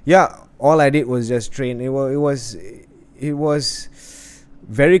all I did was just train. It was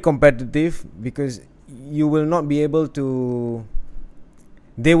very competitive because you will not be able to.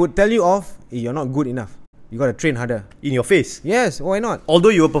 They would tell you off, hey, you're not good enough. You gotta train harder. In your face. Yes, why not? Although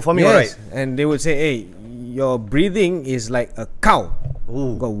you were performing alright. And they would say, hey, your breathing is like a cow.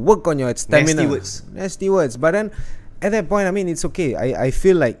 Ooh. Got to work on your stamina. Nasty words. But then at that point, it's okay. I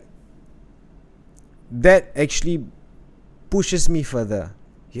feel like that actually pushes me further.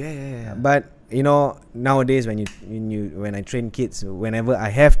 Yeah. But nowadays when I train kids, whenever I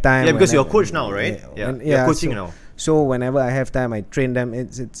have time. Yeah, because you're a coach now, right? You're coaching now. So whenever I have time, I train them.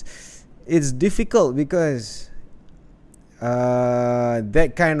 It's difficult because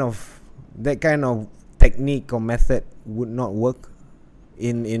that kind of technique or method would not work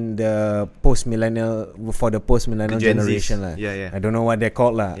in the post-millennial, for the post-millennial generation lah. Yeah. I don't know what they're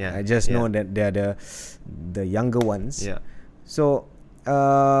called lah. Yeah. I just know that they're the younger ones. Yeah. So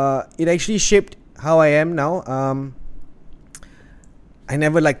it actually shaped how I am now. I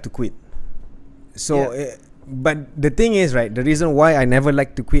never like to quit. So but the thing is, right, the reason why I never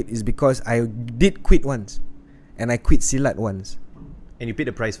like to quit is because I did quit once, and I quit Silat once. And you paid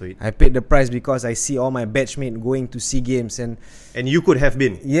the price for it. I paid the price because I see all my batchmates going to SEA Games, and you could have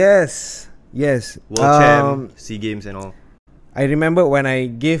been. Yes. World champ, SEA Games and all. I remember when I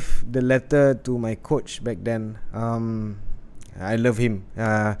gave the letter to my coach back then. I love him.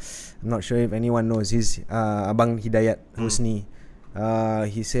 I'm not sure if anyone knows. He's Abang Hidayat Husni.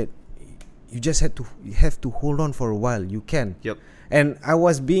 He said, you have to hold on for a while. You can. Yep. And I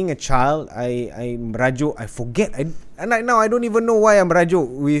was being a child. I merajuk. I forget. And right now I don't even know why I'm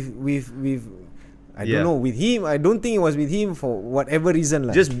merajuk with I don't know, with him. I don't think it was with him for whatever reason.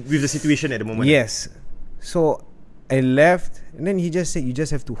 Just with the situation at the moment. Yes. So I left, and then he just said, you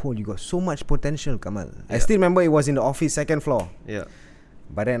just have to hold. You got so much potential, Carmal. I still remember it was in the office, 2nd floor. Yeah.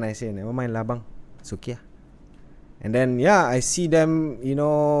 But then I said, never mind lah bang, it's okay. And then I see them,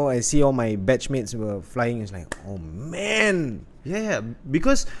 I see all my batchmates were flying. It's like, oh man. Yeah.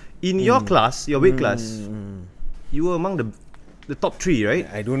 Because in your class, your weight class, you were among the top 3, right?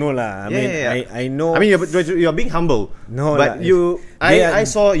 I don't know lah. I know. I mean, you're being humble. No, but I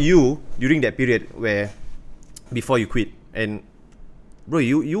saw you during that period where before you quit, and bro,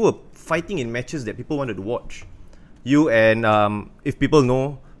 you were fighting in matches that people wanted to watch. You and if people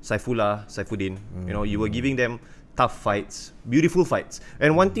know Saifuddin, you were giving them tough fights, beautiful fights.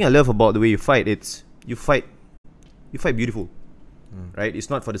 And one thing I love about the way you fight, it's you fight beautiful, right? It's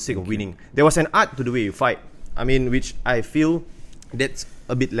not for the sake of winning. There was an art to the way you fight. I mean, which I feel that's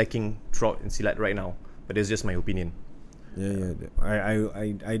a bit lacking throughout in Silat right now. But it's just my opinion. Yeah.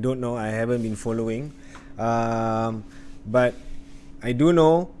 I don't know. I haven't been following, but I do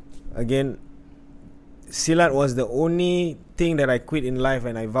know. Again, Silat was the only thing that I quit in life,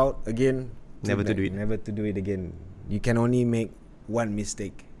 and I vowed again never to do it. Never to do it again. You can only make one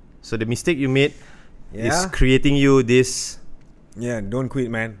mistake. So the mistake you made is creating you this. Yeah, don't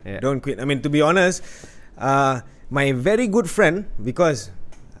quit, man. Yeah. Don't quit. I mean, to be honest, my very good friend, because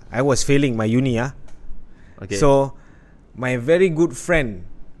I was failing my uni, Okay. So my very good friend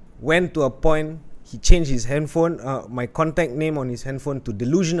went to a point. He changed his handphone, my contact name on his handphone to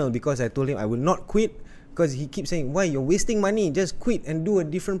Delusional, because I told him I will not quit, because he keeps saying, why, you're wasting money, just quit and do a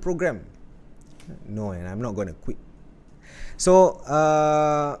different program. No, and I'm not going to quit. So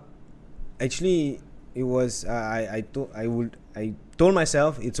actually it was I told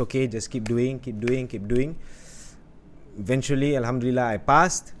myself it's okay, just keep doing. eventually, alhamdulillah, I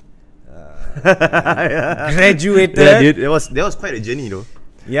passed. Yeah. Graduated. Yeah, dude. That was quite a journey, though.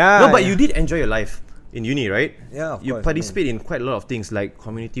 Yeah. No, but you did enjoy your life in uni, right? Yeah, of You course, participate in quite a lot of things like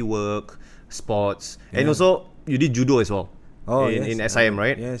community work, sports, and Yeah. also you did judo as well. Oh, in yes. SIM,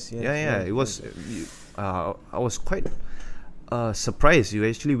 right? Yes, yes, Yeah. yeah, It was. I was quite surprised. You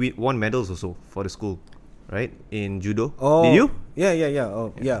actually won medals also for the school, right? In judo. Oh. Did you? Yeah.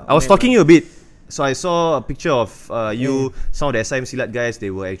 Oh, yeah. I was mean, stalking you a bit. So I saw a picture of you, some of the SIM Silat guys. They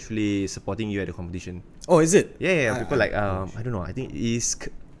were actually supporting you at the competition. Oh, is it? Yeah. People like I don't know. I think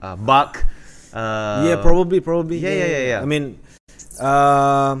Isk, Buck. Yeah, probably. Yeah. I mean,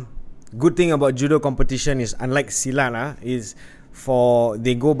 good thing about judo competition is unlike silat, is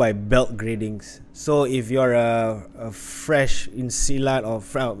they go by belt gradings. So if you're a fresh in silat or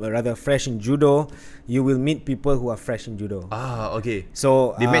rather fresh in judo, you will meet people who are fresh in judo. Ah, okay.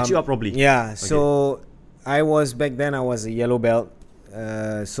 So They match you up properly. Yeah. So I was a yellow belt.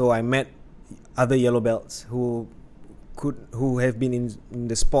 So I met other yellow belts who have been in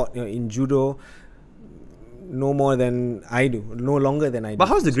the sport, in judo no more than I do, no longer than I do. But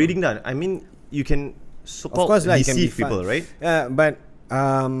how's the grading done? I mean, you can Of course, like, can be deceive people, right? But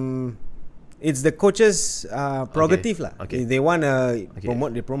it's the coach's prerogative lah. Okay. If they want to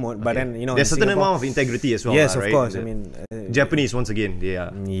promote, they promote. But then there's in certain Singapore, amount of integrity as well. yes, right? of course. The I mean, Japanese once again, they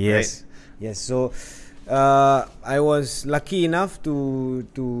are. yes, yes. So I was lucky enough to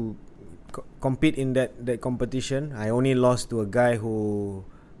compete in that competition. I only lost to a guy who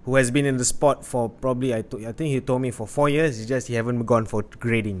has been in the sport for probably I think he told me for 4 years. It's just he haven't gone for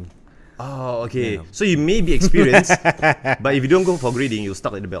grading. Oh, okay. Yeah. So you may be experienced, but if you don't go for grading, you're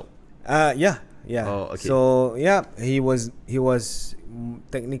stuck at the belt. Yeah. Oh, okay. So yeah, he was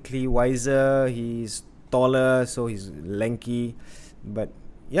technically wiser. He's taller, so he's lanky. But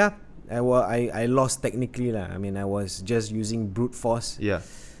yeah, I lost technically lah. I mean, I was just using brute force. Yeah.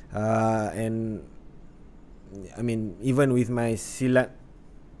 And I mean, even with my silat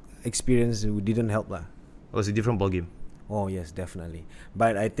experience, it didn't help lah. It was a different ballgame. Oh yes, definitely.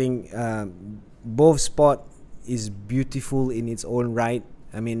 But I think both sport is beautiful in its own right.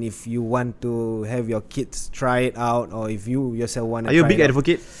 I mean, if you want to have your kids try it out, or if you yourself want to Are you a try big it out.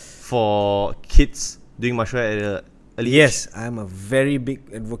 advocate for kids doing martial art at an early age? Yes, I'm a very big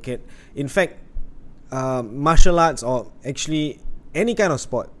advocate. In fact, martial arts, or actually any kind of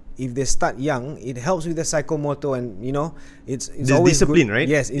sport, if they start young, it helps with the psychomotor, and it's always discipline, good.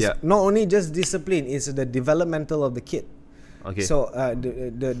 right? Yes, it's Yeah. not only just discipline; it's the developmental of the kid. Okay. So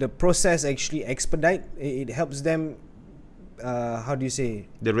the process actually expedite. It helps them. How do you say?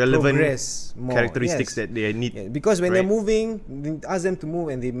 The relevant progress more. characteristics Yes. that they need. Yeah, because when they're right? moving, you ask them to move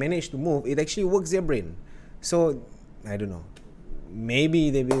and they manage to move, it actually works their brain. So I don't know. Maybe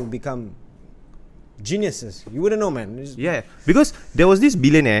they will become geniuses. You wouldn't know, man. Yeah, because there was this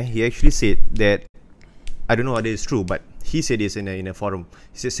billionaire. He actually said that, I don't know whether it's true, but he said this in a forum.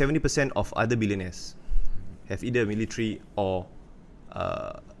 He said 70% of other billionaires have either military or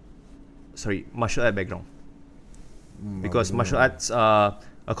martial art background. Because martial arts,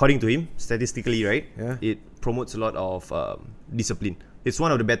 according to him, statistically, right, Yeah. it promotes a lot of discipline. It's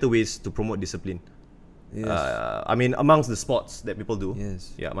one of the better ways to promote discipline. Yes. I mean, amongst the sports that people do,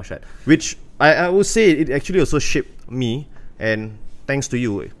 Yes. yeah, martial art. Which I would say it actually also shaped me, and thanks to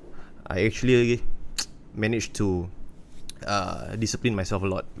you, I actually managed to discipline myself a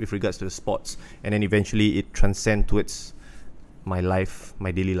lot with regards to the sports, and then eventually it transcend towards my life,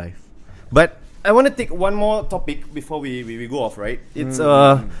 my daily life. But I want to take one more topic before we go off, right? It's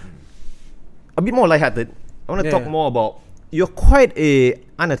a bit more lighthearted. I want to talk more about, you're quite a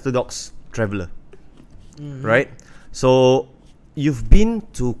unorthodox traveler, right? So you've been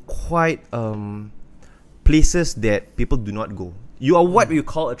to quite places that people do not go. You are what we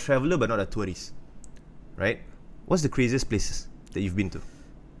call a traveler, but not a tourist, right? What's the craziest places that you've been to?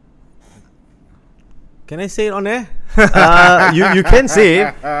 Can I say it on air? You can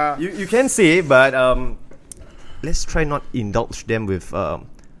say, you can say, but let's try not indulge them with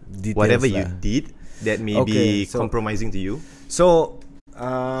Details whatever lah. you did that may Okay, be so- compromising to you. So,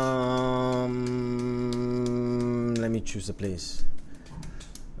 let me choose a place.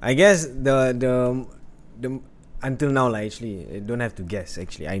 I guess the until now, like, actually, I don't have to guess.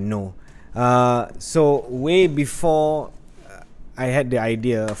 Actually, I know. So way before I had the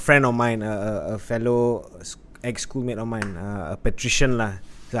idea, a friend of mine, a fellow ex-schoolmate of mine, a patrician lah.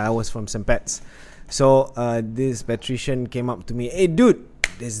 So I was from St. Pat's. So this patrician came up to me, "Hey dude,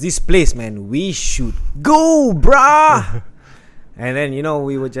 there's this place, man. We should go, brah." And then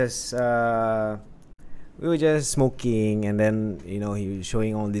we were just we were just smoking, and then he was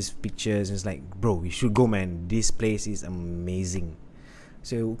showing all these pictures. It's like, bro, we should go, man. This place is amazing.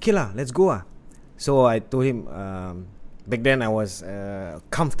 So okay lah, let's go ah. So I told him, back then I was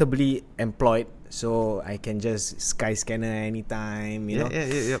comfortably employed, so I can just Skyscanner anytime, you know.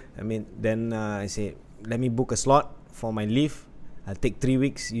 I mean, then I said, let me book a slot for my leave. I'll take 3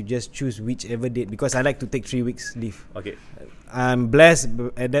 weeks. You just choose whichever date, because I like to take 3 weeks leave. Okay. I'm blessed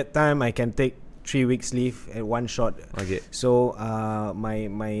at that time. I can take 3 weeks leave at one shot. Okay. So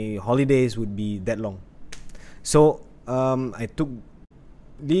my holidays would be that long. So I took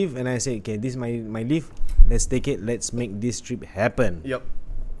leave and I said, okay, this is my leave. Let's take it. Let's make this trip happen. Yep.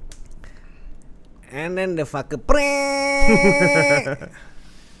 And then the fucker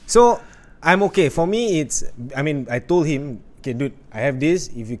So I'm okay. For me, I told him, okay, dude, I have this.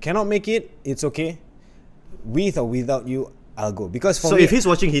 If you cannot make it, it's okay. With or without you, I'll go. Because for me, if he's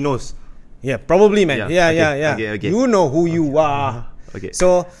watching, he knows. Yeah, probably, man. Yeah. Okay. You know who you are. Okay.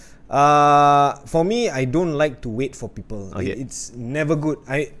 So for me, I don't like to wait for people. Okay. It's never good.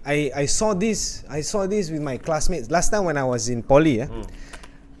 I saw this with my classmates last time when I was in poly.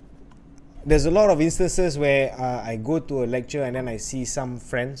 There's a lot of instances where I go to a lecture and then I see some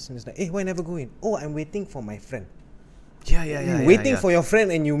friends and it's like, hey, why never go in? Oh, I'm waiting for my friend. Waiting for your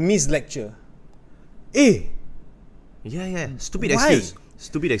friend and you miss lecture. Hey. Stupid Why?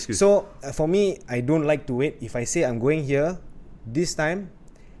 excuse. So for me, I don't like to wait. If I say I'm going here this time,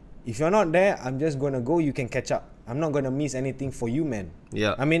 if you're not there, I'm just gonna go. You can catch up. I'm not gonna miss anything for you, man.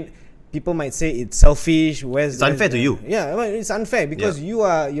 Yeah. I mean, people might say it's selfish. It's unfair to you. Yeah, well, it's unfair because you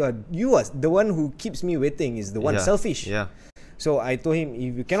are the one who keeps me waiting is the one selfish. Yeah. So I told him,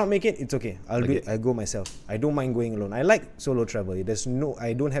 if you cannot make it, it's okay. I'll do it. I'll go myself. I don't mind going alone. I like solo travel.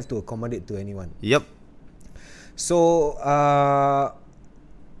 I don't have to accommodate to anyone. Yep. So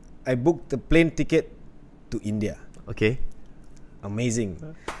I booked the plane ticket to India. Okay. Amazing.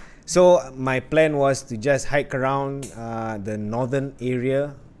 So my plan was to just hike around the northern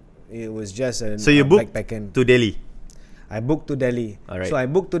area. It was just a So you booked backpacking. to Delhi. I booked to Delhi. Alright. So I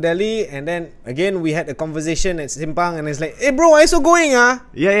booked to Delhi, and then again we had a conversation at Simpang, and it's like, hey bro, I also going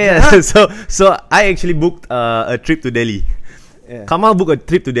Yeah. so I actually booked a trip to Delhi. Yeah. Carmal booked a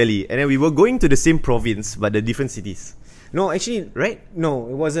trip to Delhi, and then we were going to the same province but the different cities. No, actually, Right? No,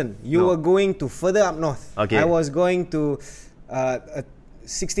 it wasn't. You were going to further up north. Okay. I was going to a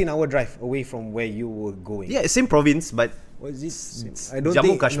 16-hour drive away from where you were going. Yeah, same province, but Was it? it's I don't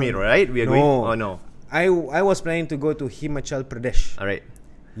Jammu think Kashmir, no. right? We are No. going. Oh no. I was planning to go to Himachal Pradesh. All right.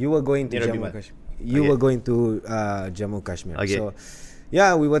 You were going to Near Jammu Bima. Kashmir. You Okay. were going to Jammu Kashmir. Okay. So,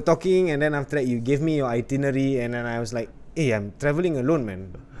 yeah, we were talking, and then after that, you gave me your itinerary, and then I was like, "Hey, I'm traveling alone,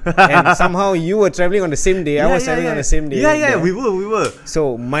 man." And somehow you were traveling on the same day. I was traveling on the same day. Yeah, there. we were.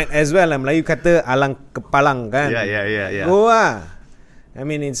 So might as well. Melayu kata alang kepalang kan. Yeah. Go ah. I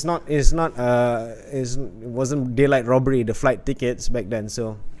mean, it wasn't daylight robbery, the flight tickets back then.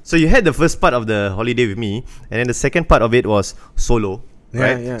 So So you had the first part of the holiday with me, and then the second part of it was solo,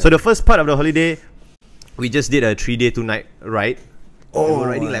 right? Yeah. So the first part of the holiday, we just did a 3-day 2-night ride. We were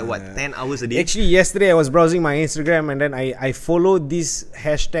riding like 10 hours a day. actually, yesterday I was browsing my Instagram, and then I followed this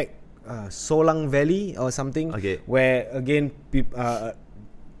hashtag Solang Valley or something. Okay. Where again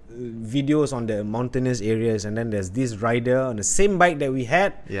videos on the mountainous areas, and then there's this rider on the same bike that we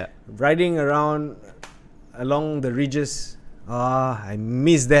had. Yeah. Riding around along the ridges. I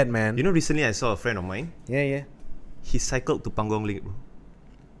miss that, man. You know, recently I saw a friend of mine. Yeah. He cycled to Pangong Lake, bro.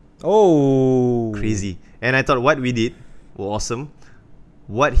 Oh, Crazy. And I thought what we did was awesome.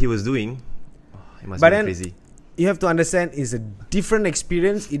 What he was doing, it must But be then, crazy. you have to understand, it's a different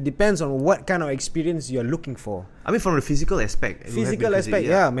experience. It depends on what kind of experience you're looking for. I mean, from the physical aspect. it would have been crazy,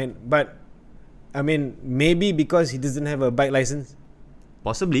 Yeah, man. But I mean, maybe because he doesn't have a bike license.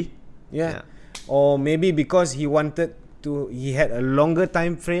 Possibly. Yeah. Or maybe because he had a longer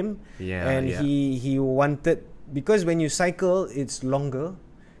time frame. And he wanted, because when you cycle, it's longer,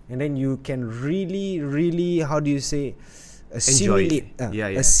 and then you can really, how do you say, assimilate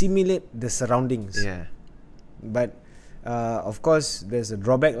assimilate the surroundings. Yeah. But of course, there's a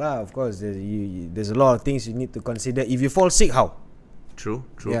drawback lah. Of course, there's a lot of things you need to consider. If you fall sick, how? True.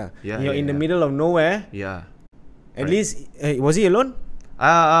 Yeah. You're in the middle of nowhere. Yeah. At least, was he alone?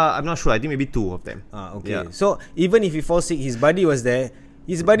 I'm not sure. I think maybe 2 of them. Okay. Yeah. So even if he falls sick, his buddy was there.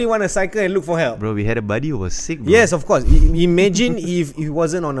 His buddy want to cycle and look for help. Bro, we had a buddy who was sick, bro. Yes, of course. Imagine if he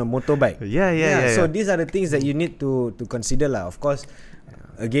wasn't on a motorbike. Yeah. So these are the things that you need to consider lah. Of course,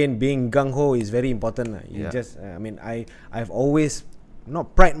 again, being gung ho is very important lah. You just, I've always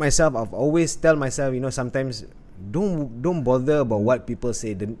not pride myself. I've always tell myself, sometimes don't bother about what people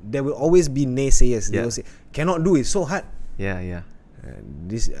say. There will always be naysayers. They will say cannot do it, so hard. Yeah.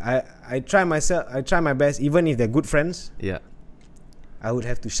 I try my best, even if they're good friends. Yeah. I would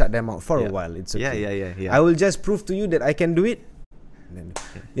have to shut them out for a while. It's okay. Yeah. I will just prove to you that I can do it.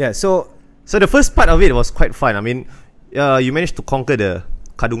 So the first part of it was quite fun. I mean, you managed to conquer the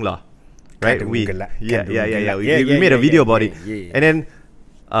Kadungla, right? We made a video about it. And then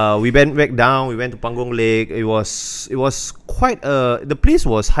we went back down. We went to Pangong Lake. It was quite the place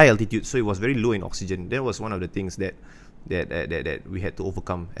was high altitude, so it was very low in oxygen. That was one of the things that we had to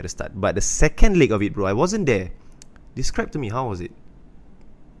overcome at the start. But the second leg of it, bro, I wasn't there. Describe to me, how was it?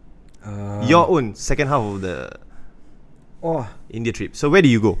 Your own second half of the India trip. So where did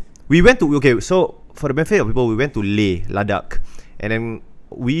you go? We went to so for the benefit of people, we went to Leh, Ladakh, and then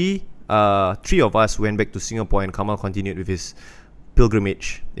we three of us went back to Singapore, and Carmal continued with his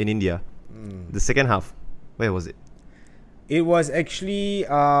pilgrimage in India. The second half, where was it? It was actually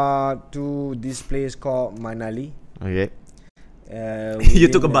to this place called Manali. Okay. You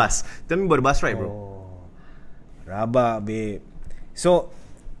took a bus. Tell me about the bus ride, bro. Rabak, babe. So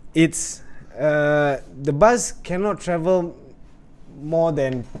it's the bus cannot travel more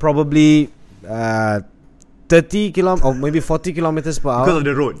than probably 30 or maybe 40 kilometers per hour Because of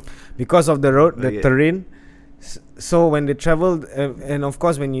the road. Because of the road, the terrain. So when they traveled, and of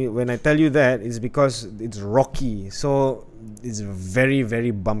course when I tell you that, it's because it's rocky. So it's very,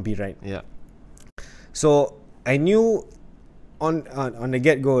 very bumpy ride. Yeah. So I knew on the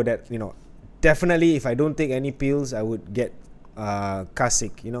get-go that, definitely if I don't take any pills, I would get car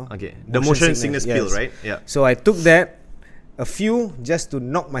sick, Okay. The motion sickness pill, right? Yeah. So I took that, a few, just to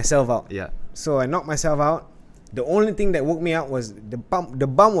knock myself out. Yeah. So I knocked myself out. The only thing that woke me up was the bump. The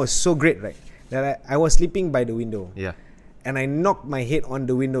bump was so great, right, that I was sleeping by the window. Yeah. And I knocked my head on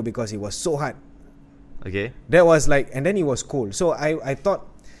the window because it was so hard. Okay. That was like, and then it was cold. So I thought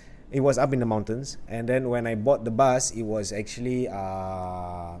it was up in the mountains. And then when I bought the bus, it was actually it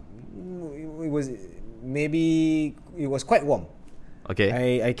was quite warm.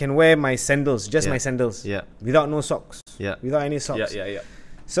 Okay. I can wear my sandals, just my sandals. Yeah. Without no socks. Yeah. Without any socks. Yeah.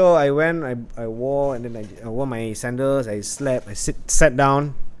 So I went, I wore, and then I wore my sandals. I slept. I sat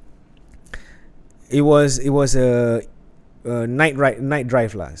down. It was a night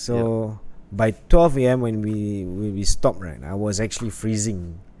drive lah. So by 12 a.m. when we stopped, right, I was actually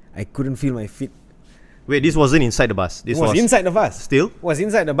freezing. I couldn't feel my feet. Wait, this wasn't inside the bus. This was inside the bus. Still? Was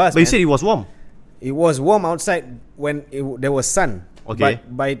inside the bus. But you said it was warm. It was warm outside when there was sun. Okay.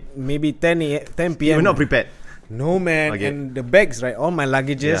 But by maybe 10 p.m. You were not prepared. No, man. Okay. And the bags, right, all my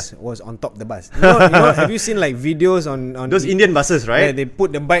luggages was on top of the bus. Have you seen like videos on those Indian buses, right? Yeah, they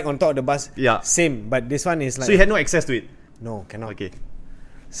put the bike on top of the bus. Yeah. Same, but this one is like. So you had no access to it? No, cannot. Okay.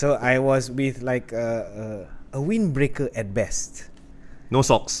 So I was with like a windbreaker at best. No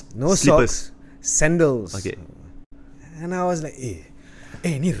socks. No Slippers. socks. Sandals. Okay. And I was like,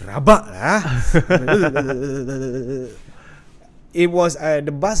 ni rabak lah. It was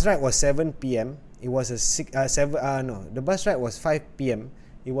the bus ride was 7 p.m. It was the bus ride was 5 p.m.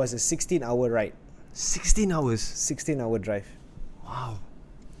 It was a 16-hour ride. 16 hours. 16-hour drive. Wow.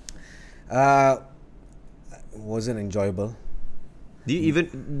 Wasn't enjoyable. Do you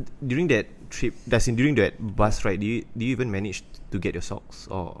even during that trip, during that bus ride, do you even manage to get your socks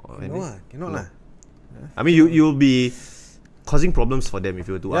or anything? Cannot lah. I mean, you'll be causing problems for them if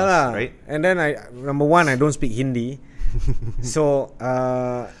you were to ask, right? And then number one, I don't speak Hindi. So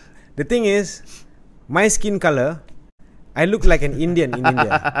the thing is, my skin color, I look like an Indian in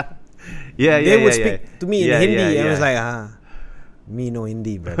India. They would speak to me in Hindi, and I was like, me no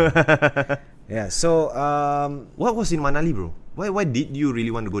Hindi, brother. So what was in Manali, bro? Why did you really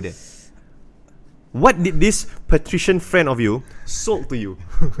want to go there? What did this patrician friend of you sold to you?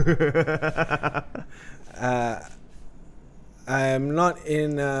 I'm not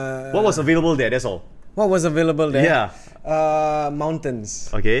in. What was available there? That's all. What was available there? Yeah.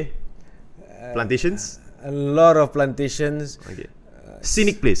 Mountains. Okay. Plantations. A lot of plantations. Okay.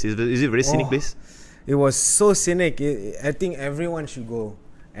 Scenic place. Is it a very scenic place? It was so scenic. I think everyone should go.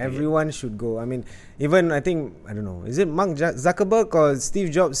 Everyone should go. I mean, even I don't know. Is it Mark Zuckerberg or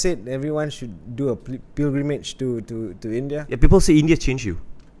Steve Jobs said everyone should do a pilgrimage to India? Yeah, people say India changed you.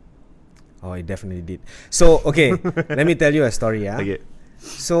 Oh, it definitely did. So, okay, let me tell you a story. Okay.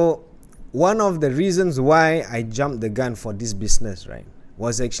 So, one of the reasons why I jumped the gun for this business, right,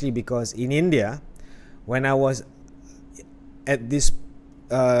 was actually because in India, when I was at this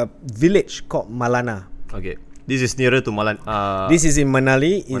village called Malana. Okay. This is nearer to Malan. This is in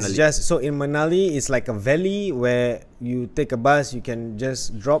Manali. It's Manali. just so in Manali, it's like a valley where you take a bus, you can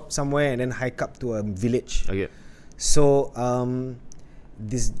just drop somewhere and then hike up to a village. Okay. So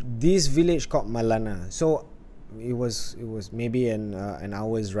this village called Malana. So it was maybe an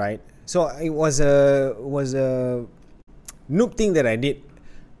hour's ride. So it was a noob thing that I did.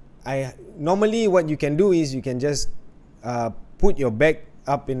 I normally what you can do is you can just put your bag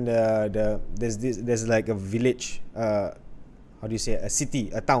up in there's like a village, how do you say it? A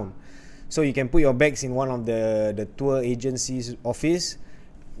city, a town. So you can put your bags in one of the tour agency's office,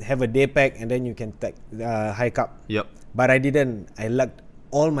 have a day pack, and then you can hike up. Yep. But I didn't. I lugged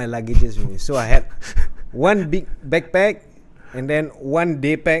all my luggages with me. So I had one big backpack and then one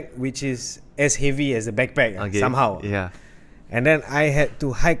day pack, which is as heavy as a backpack somehow. Yeah. And then I had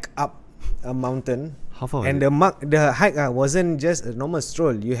to hike up a mountain. How far? And the hike wasn't just a normal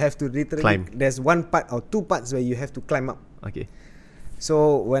stroll. You have to literally climb. There's one part or two parts where you have to climb up. Okay.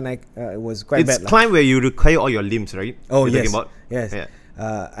 So when it was quite bad. It's climb where you require all your limbs, right? Oh, You're yes. talking about? Yes. Yeah.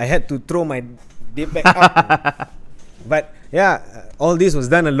 I had to throw my day back up. But yeah, all this was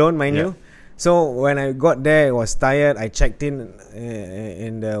done alone, mind you. So when I got there, I was tired. I checked in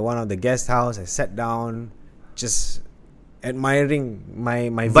one of the guest house. I sat down, just admiring my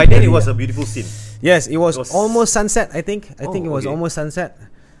By then it was a beautiful scene. Yes, it was almost sunset. I think it was okay. almost sunset.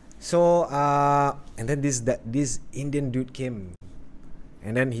 So and then this Indian dude came,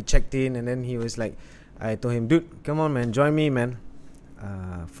 and then he checked in, and then he was like, I told him, dude, come on, man, join me, man,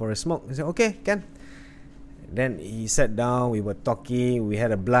 for a smoke. He said, okay, can. Then he sat down. We were talking. We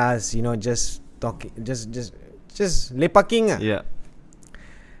had a blast. You know, just talking, just lepaking. Yeah.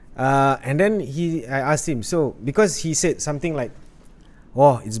 And then I asked him, so because he said something like,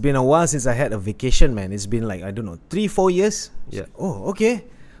 oh, it's been a while since I had a vacation, man. It's been like, I don't know, 3-4 years. Yeah. Oh, okay.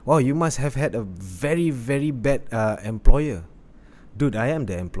 Wow, you must have had a very, very bad employer. Dude, I am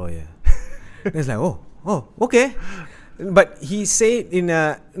the employer. It's like, oh, okay. But he said in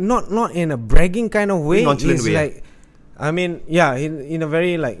a not in a bragging kind of way. Nonchalant way. Like, I mean, yeah, in a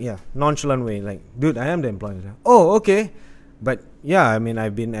very nonchalant way. Like, dude, I am the employer. Oh, okay. But yeah, I mean,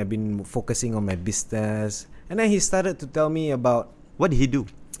 I've been focusing on my business, and then he started to tell me about What did he do?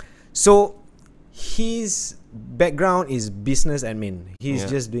 So his background is business admin. He's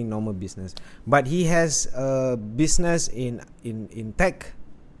just doing normal business, but he has a business in tech,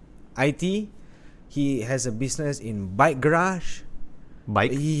 IT. He has a business in bike garage.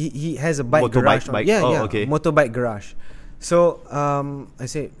 Bike? He has a bike Motorbike, garage. bike. Okay. Motorbike garage. So I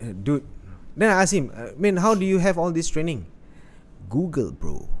said, dude. Then I asked him, how do you have all this training? Google,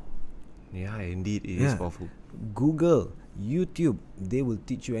 bro. Yeah, indeed, it is powerful. Google, YouTube, they will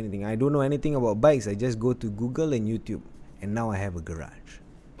teach you anything. I don't know anything about bikes. I just go to Google and YouTube, and now I have a garage.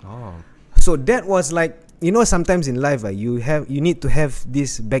 Oh. So that was like, sometimes in life, you need to have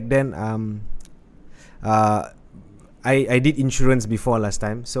this. Back then, I did insurance before last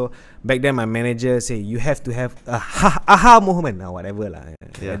time. So back then my manager say you have to have a aha moment or whatever lah.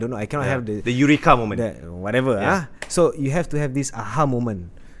 I don't know. I cannot have the eureka moment. Whatever. So you have to have this aha moment.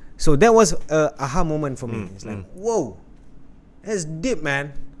 So that was a aha moment for me. It's like, whoa, that's deep,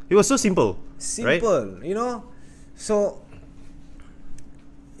 man. It was so simple. Simple, right? So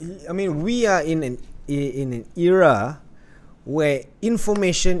I mean, we are in an era where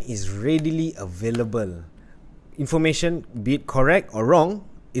information is readily available. Information, be it correct or wrong,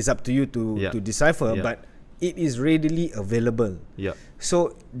 is up to you to decipher, but it is readily available. Yeah.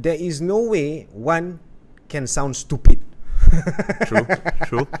 So there is no way one can sound stupid.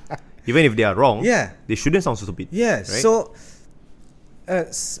 True. Even if they are wrong, they shouldn't sound so stupid. Yeah. Right? So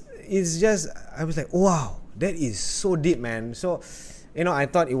it's just, I was like, wow, that is so deep, man. So I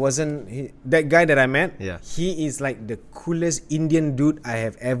thought it wasn't that guy that I met. Yeah. He is like the coolest Indian dude I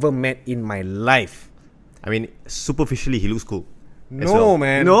have ever met in my life. I mean, superficially, he looks cool. No,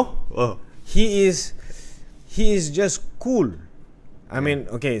 man. No? Oh. He is just cool. I mean,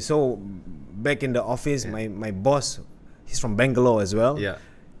 okay, so back in the office, my boss, he's from Bangalore as well. Yeah.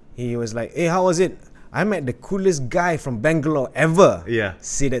 He was like, hey, how was it? I met the coolest guy from Bangalore ever. Yeah.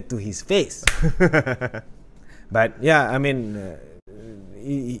 Say that to his face. But yeah, I mean,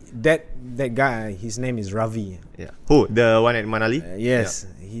 that guy, his name is Ravi. Yeah. Who? The one at Manali? Yes.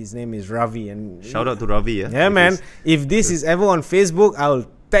 His name is Ravi, and shout out to Ravi. Yeah, man. If this is ever on Facebook, I'll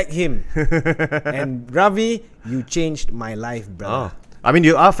tag him. And Ravi, you changed my life, brother. Oh. I mean,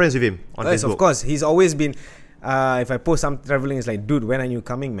 you are friends with him on yes, Facebook. Of course. He's always been. If I post some traveling, it's like, dude, when are you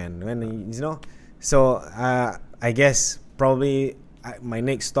coming, man? So I guess probably my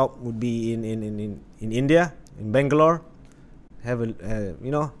next stop would be in India, in Bangalore. Have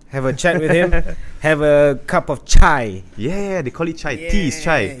a chat with him. Have a cup of chai. Yeah, they call it chai. Tea is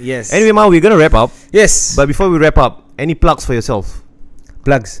chai. Yes. Anyway, Ma, we're gonna wrap up. Yes. But before we wrap up, any plugs for yourself?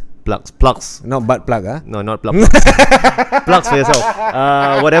 Plugs. Plugs. Not butt plug, huh? No, not plugs. Plugs for yourself.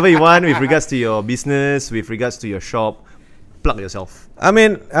 Whatever you want with regards to your business, with regards to your shop, plug yourself. I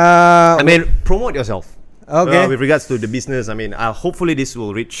mean, promote yourself. Okay. With regards to the business, hopefully this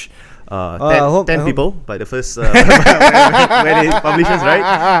will reach 10 I hope. people by the first when it publishes,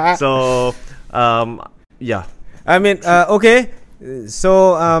 right? So, yeah. I mean, okay.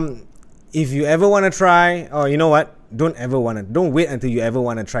 So, if you ever want to try, or you know what? Don't wait until you ever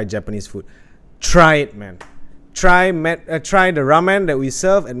want to try Japanese food. Try it, man. Try the ramen that we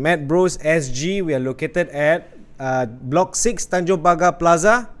serve at Mad Bros SG. We are located at Block 6 Tanjong Pagar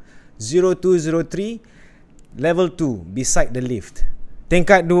Plaza 0203 Level 2 beside the lift.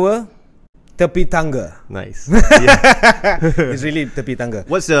 Tingkat 2 tepi tangga. Nice. Yeah. It's really tepi tangga.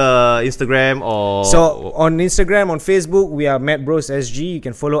 What's the Instagram or? So on Instagram, on Facebook, we are Mad Bros SG. You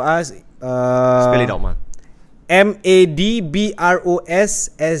can follow us. Spell it out, man. MADBROSSG.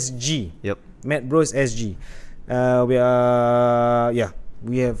 Yep. Mad Bros SG.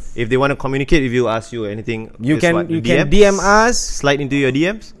 We have. If they want to communicate with you, ask you anything, You just can what, DM DMs? us. Slide into your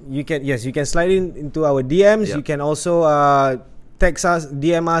DMs. You can slide into our DMs. Yep. You can also text us,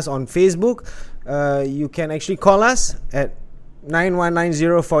 DM us on Facebook. You can actually call us at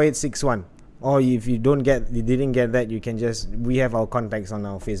 91904861. Or if you didn't get that, you can we have our contacts on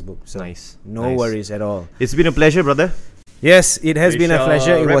our Facebook. So Nice. no worries at all. It's been a pleasure, brother. Yes, it has been a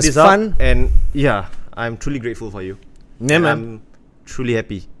pleasure. It was fun. And yeah, I'm truly grateful for you. Yeah, And man. I'm truly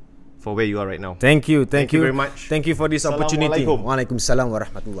happy for where you are right now. Thank you Thank you very much. Thank you for this opportunity. Assalamualaikum. Waalaikumsalam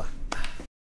warahmatullah.